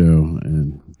on the show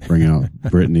and bring out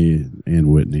Brittany and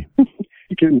Whitney.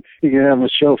 You can have a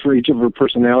show for each of her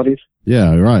personalities.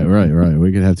 Yeah, right.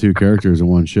 We could have two characters in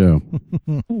one show.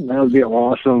 That would be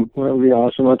awesome.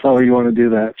 That's how you want to do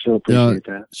that. So appreciate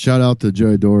that. Shout out to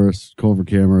Joey Doris, Covert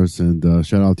Cameras, and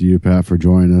shout out to you, Pat, for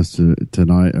joining us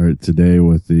tonight or today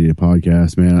with the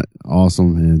podcast. Man,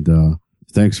 awesome. And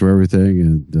thanks for everything,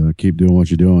 and keep doing what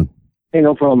you're doing. Hey,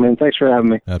 no problem, man. Thanks for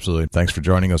having me. Absolutely. Thanks for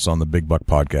joining us on the Big Buck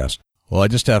Podcast. Well, I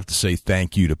just have to say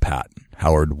thank you to Pat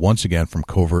Howard once again from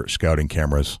Covert Scouting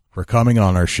Cameras for coming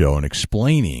on our show and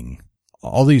explaining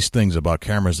all these things about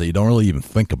cameras that you don't really even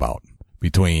think about,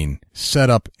 between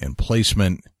setup and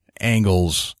placement,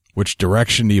 angles, which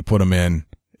direction do you put them in.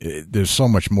 There's so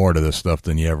much more to this stuff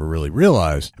than you ever really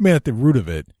realize. I mean, at the root of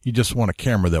it, you just want a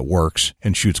camera that works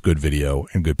and shoots good video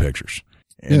and good pictures.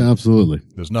 And yeah, absolutely.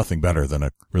 There's nothing better than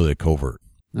a Covert.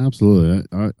 Absolutely.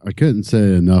 I couldn't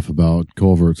say enough about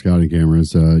Covert scouting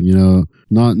cameras. Not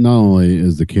only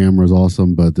is the cameras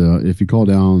awesome, but if you call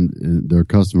down, their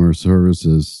customer service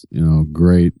is,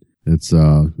 great. It's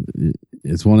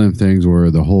one of them things where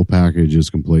the whole package is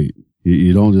complete.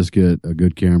 You don't just get a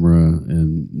good camera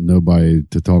and nobody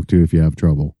to talk to if you have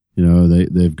trouble.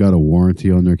 They've got a warranty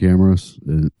on their cameras.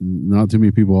 Not too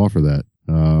many people offer that.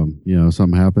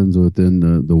 Something happens within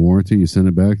the warranty, you send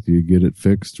it back, you get it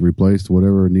fixed, replaced,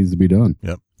 whatever needs to be done.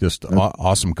 Yep. Just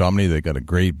awesome company. They got a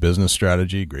great business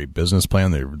strategy, great business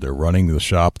plan. They're running the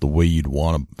shop the way you'd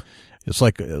want them. It's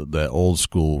like the old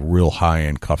school, real high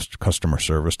end customer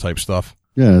service type stuff.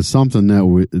 Yeah, it's something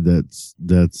that's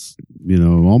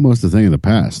almost a thing of the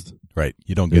past. Right.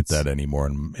 You don't get that anymore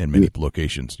in many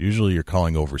locations. Usually you're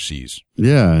calling overseas.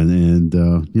 Yeah, and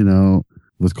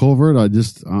with Covert,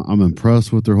 I'm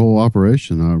impressed with their whole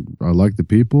operation. I like the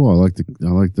people. I like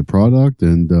the product,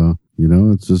 and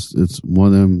it's one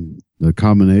of them. The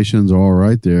combinations are all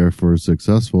right there for a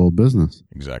successful business.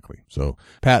 Exactly. So,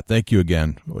 Pat, thank you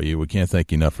again. We can't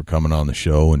thank you enough for coming on the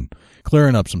show and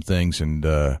clearing up some things. And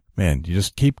man, you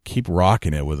just keep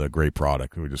rocking it with a great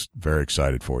product. We're just very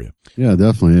excited for you. Yeah,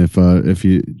 definitely. If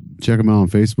you check them out on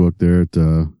Facebook, they're at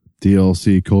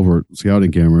DLC Covert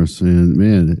Scouting Cameras, and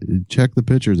man, check the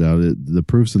pictures out. The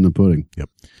proof's in the pudding. Yep.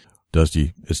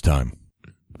 Dusty, it's time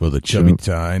for the Chubby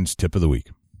Tines tip of the week.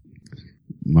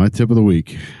 My tip of the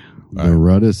week. The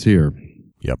rut is here.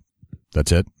 Yep.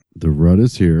 That's it. The rut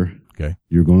is here. Okay.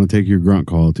 You're going to take your grunt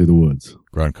call to the woods.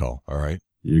 Grunt call. All right.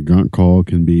 Your grunt call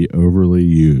can be overly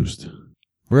used.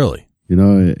 Really?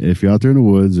 If you're out there in the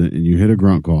woods and you hit a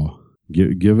grunt call,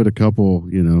 give it a couple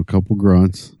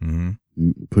grunts. Mm-hmm.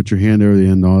 Put your hand over the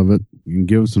end of it. You can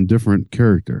give it some different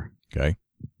character. Okay.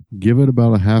 give it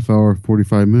about a half hour,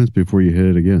 45 minutes before you hit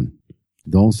it again.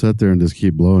 Don't sit there and just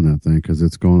keep blowing that thing, because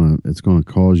it's gonna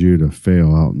cause you to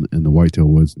fail out in the whitetail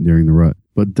woods during the rut.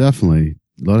 But definitely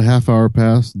let a half hour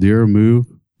pass, deer move.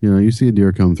 You see a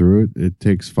deer come through it. It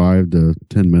takes 5 to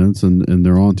 10 minutes, and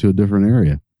they're on to a different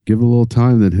area. Give it a little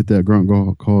time, then hit that grunt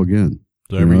call again.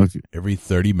 So every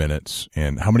 30 minutes.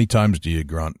 And how many times do you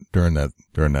grunt during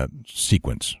that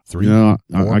sequence? 3?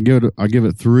 I give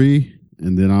it 3,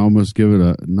 and then I almost give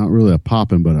it not really a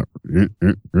popping, but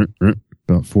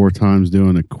about 4 times,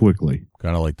 doing it quickly.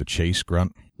 Kind of like the chase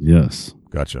grunt? Yes.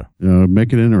 Gotcha.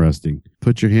 Make it interesting.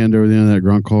 Put your hand over the end of that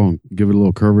grunt call and give it a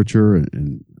little curvature,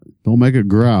 and don't make it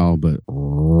growl, but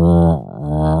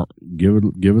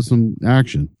give it some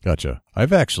action. Gotcha.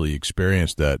 I've actually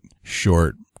experienced that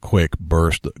short, quick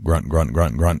burst grunt, grunt,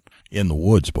 grunt, grunt in the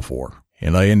woods before,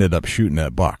 and I ended up shooting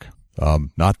that buck.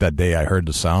 Not that day I heard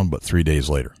the sound, but 3 days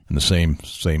later in the same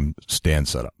stand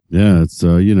setup. Yeah, it's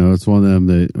it's one of them.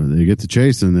 They get to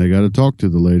chasing, they got to talk to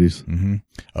the ladies. Mm-hmm.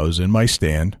 I was in my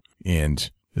stand, and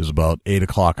it was about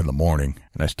 8:00 in the morning,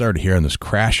 and I started hearing this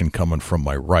crashing coming from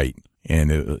my right.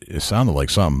 And it sounded like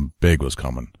something big was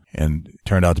coming. And it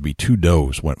turned out to be 2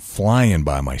 does went flying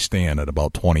by my stand at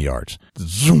about 20 yards.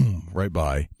 Zoom, right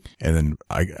by. And then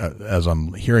as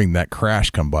I'm hearing that crash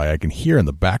come by, I can hear in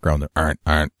the background, aren't.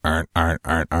 And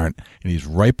he's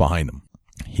right behind them.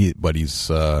 He's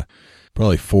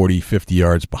probably 40, 50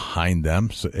 yards behind them.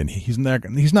 So, and he's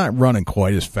not running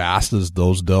quite as fast as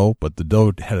those doe, but the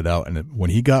doe headed out. And when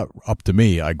he got up to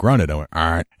me, I grunted. I went,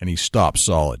 all right. And he stopped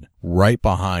solid right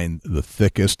behind the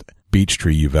thickest beech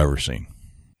tree you've ever seen.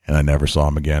 And I never saw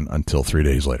him again until 3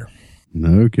 days later.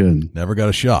 No kidding. Never got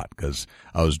a shot because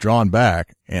I was drawn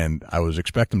back and I was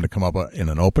expecting him to come up in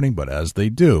an opening. But as they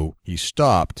do, he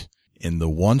stopped in the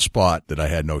one spot that I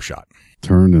had no shot.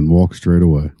 Turned and walked straight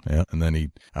away. Yeah, and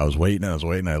then I was waiting. As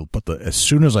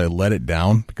soon as I let it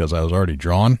down, because I was already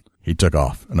drawn, he took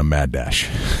off in a mad dash.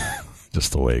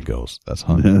 Just the way it goes. That's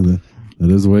hunting. Yeah,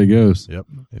 that is the way it goes. Yep.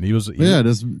 And he was.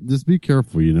 Just be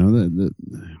careful. That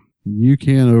you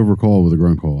can overcall with a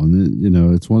grunt call, and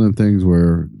it's one of the things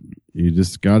where you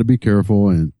just got to be careful.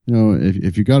 And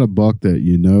if you got a buck that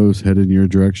is headed in your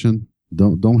direction,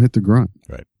 don't hit the grunt.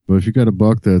 Right. But if you got a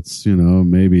buck that's,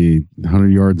 maybe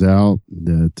 100 yards out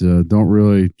that don't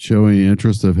really show any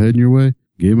interest of heading your way,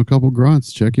 give him a couple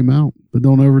grunts, check him out, but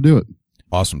don't overdo it.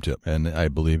 Awesome tip. And I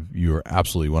believe you are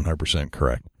absolutely 100%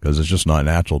 correct, because it's just not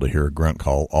natural to hear a grunt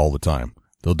call all the time.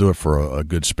 They'll do it for a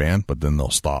good span, but then they'll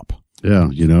stop. Yeah,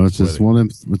 it's just one of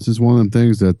them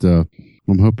things that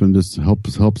I'm hoping just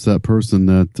helps that person,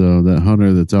 that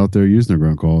hunter that's out there using a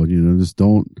grunt call. Just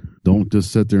don't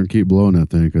just sit there and keep blowing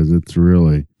that thing, because it's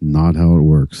really not how it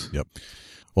works. Yep.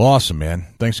 Well, awesome, man.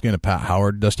 Thanks again to Pat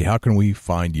Howard. Dusty, how can we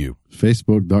find you?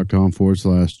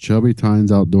 Facebook.com/Chubby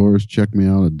Tines Outdoors. Check me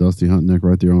out at Dusty Hunt Nick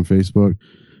right there on Facebook.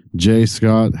 Jay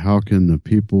Scott, how can the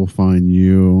people find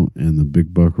you and the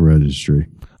Big Buck Registry?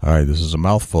 All right, this is a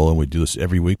mouthful, and we do this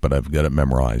every week, but I've got it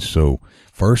memorized. So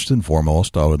first and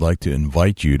foremost, I would like to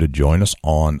invite you to join us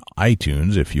on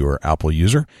iTunes. If you're an Apple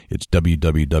user, it's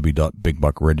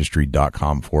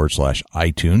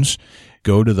www.bigbuckregistry.com/iTunes.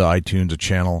 Go to the iTunes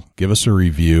channel, give us a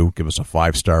review, give us a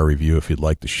 5-star review if you'd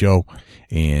like the show,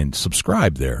 and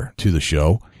subscribe there to the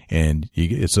show. And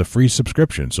it's a free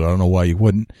subscription, so I don't know why you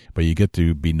wouldn't, but you get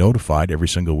to be notified every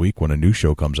single week when a new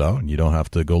show comes out, and you don't have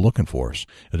to go looking for us.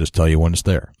 It'll just tell you when it's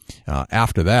there.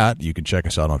 After that, you can check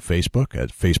us out on Facebook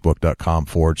at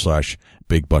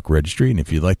facebook.com/Big Buck Registry. And if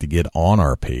you'd like to get on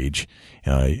our page,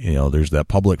 there's that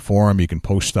public forum. You can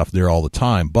post stuff there all the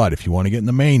time. But if you want to get in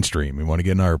the mainstream, you want to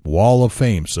get in our wall of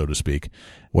fame, so to speak,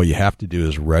 what you have to do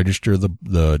is register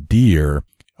the deer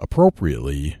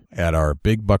appropriately at our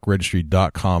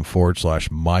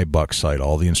bigbuckregistry.com/mybuck site.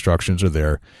 All the instructions are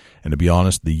there. And to be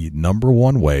honest, the number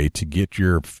one way to get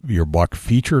your buck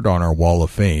featured on our wall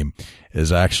of fame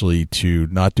is actually to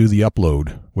not do the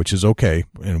upload, which is okay.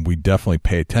 And we definitely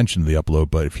pay attention to the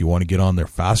upload. But if you want to get on there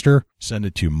faster, send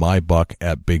it to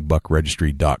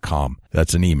mybuck@bigbuckregistry.com.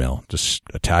 That's an email. Just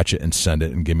attach it and send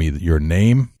it and give me your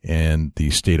name and the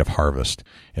state of harvest.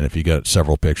 And if you got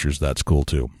several pictures, that's cool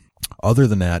too. Other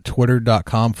than that,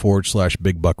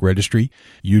 twitter.com/Big Buck Registry,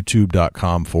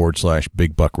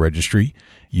 youtube.com/Big Buck Registry.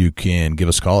 You can give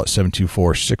us a call at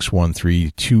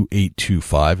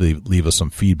 724-613-2825. Leave us some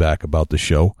feedback about the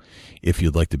show. If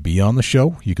you'd like to be on the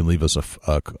show, you can leave us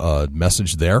a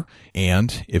message there.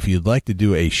 And if you'd like to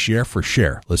do a share for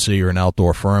share, let's say you're an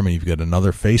outdoor firm and you've got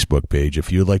another Facebook page.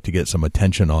 If you'd like to get some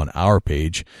attention on our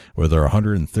page, where there are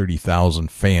 130,000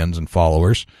 fans and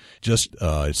followers, just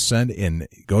send in,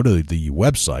 go to the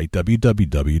website,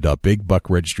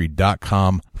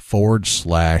 www.bigbuckregistry.com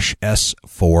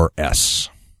 /S4S.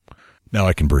 Now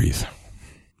I can breathe.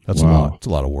 That's Wow. a lot. It's a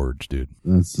lot of words, dude.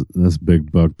 That's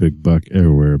big buck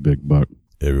everywhere, big buck.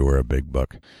 Everywhere a big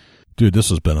buck. Dude, this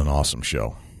has been an awesome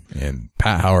show. And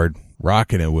Pat Howard,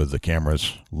 rocking it with the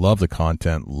cameras. Love the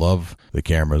content, love the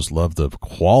cameras, love the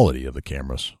quality of the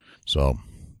cameras. So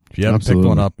if you haven't picked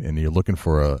one up and you're looking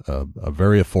for a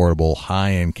very affordable,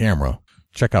 high-end camera,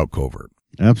 check out Covert.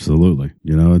 Absolutely.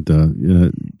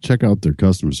 Check out their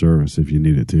customer service if you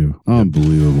need it too.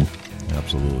 Unbelievable.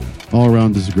 Absolutely. All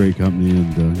around, this is a great company,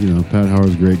 and Pat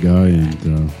Howard's a great guy,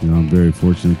 and I'm very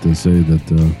fortunate to say that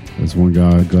that's one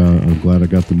guy I'm glad I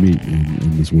got to meet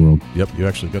in this world. Yep, you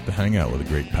actually got to hang out with a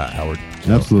great Pat Howard.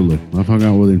 So. Absolutely. I've hung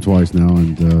out with him twice now,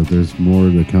 and there's more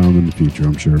to come in the future,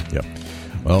 I'm sure. Yep.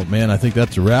 Well, man, I think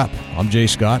that's a wrap. I'm Jay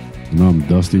Scott. And I'm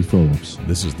Dusty Phillips.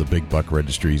 This is the Big Buck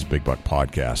Registries Big Buck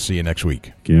Podcast. See you next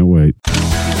week. Can't wait.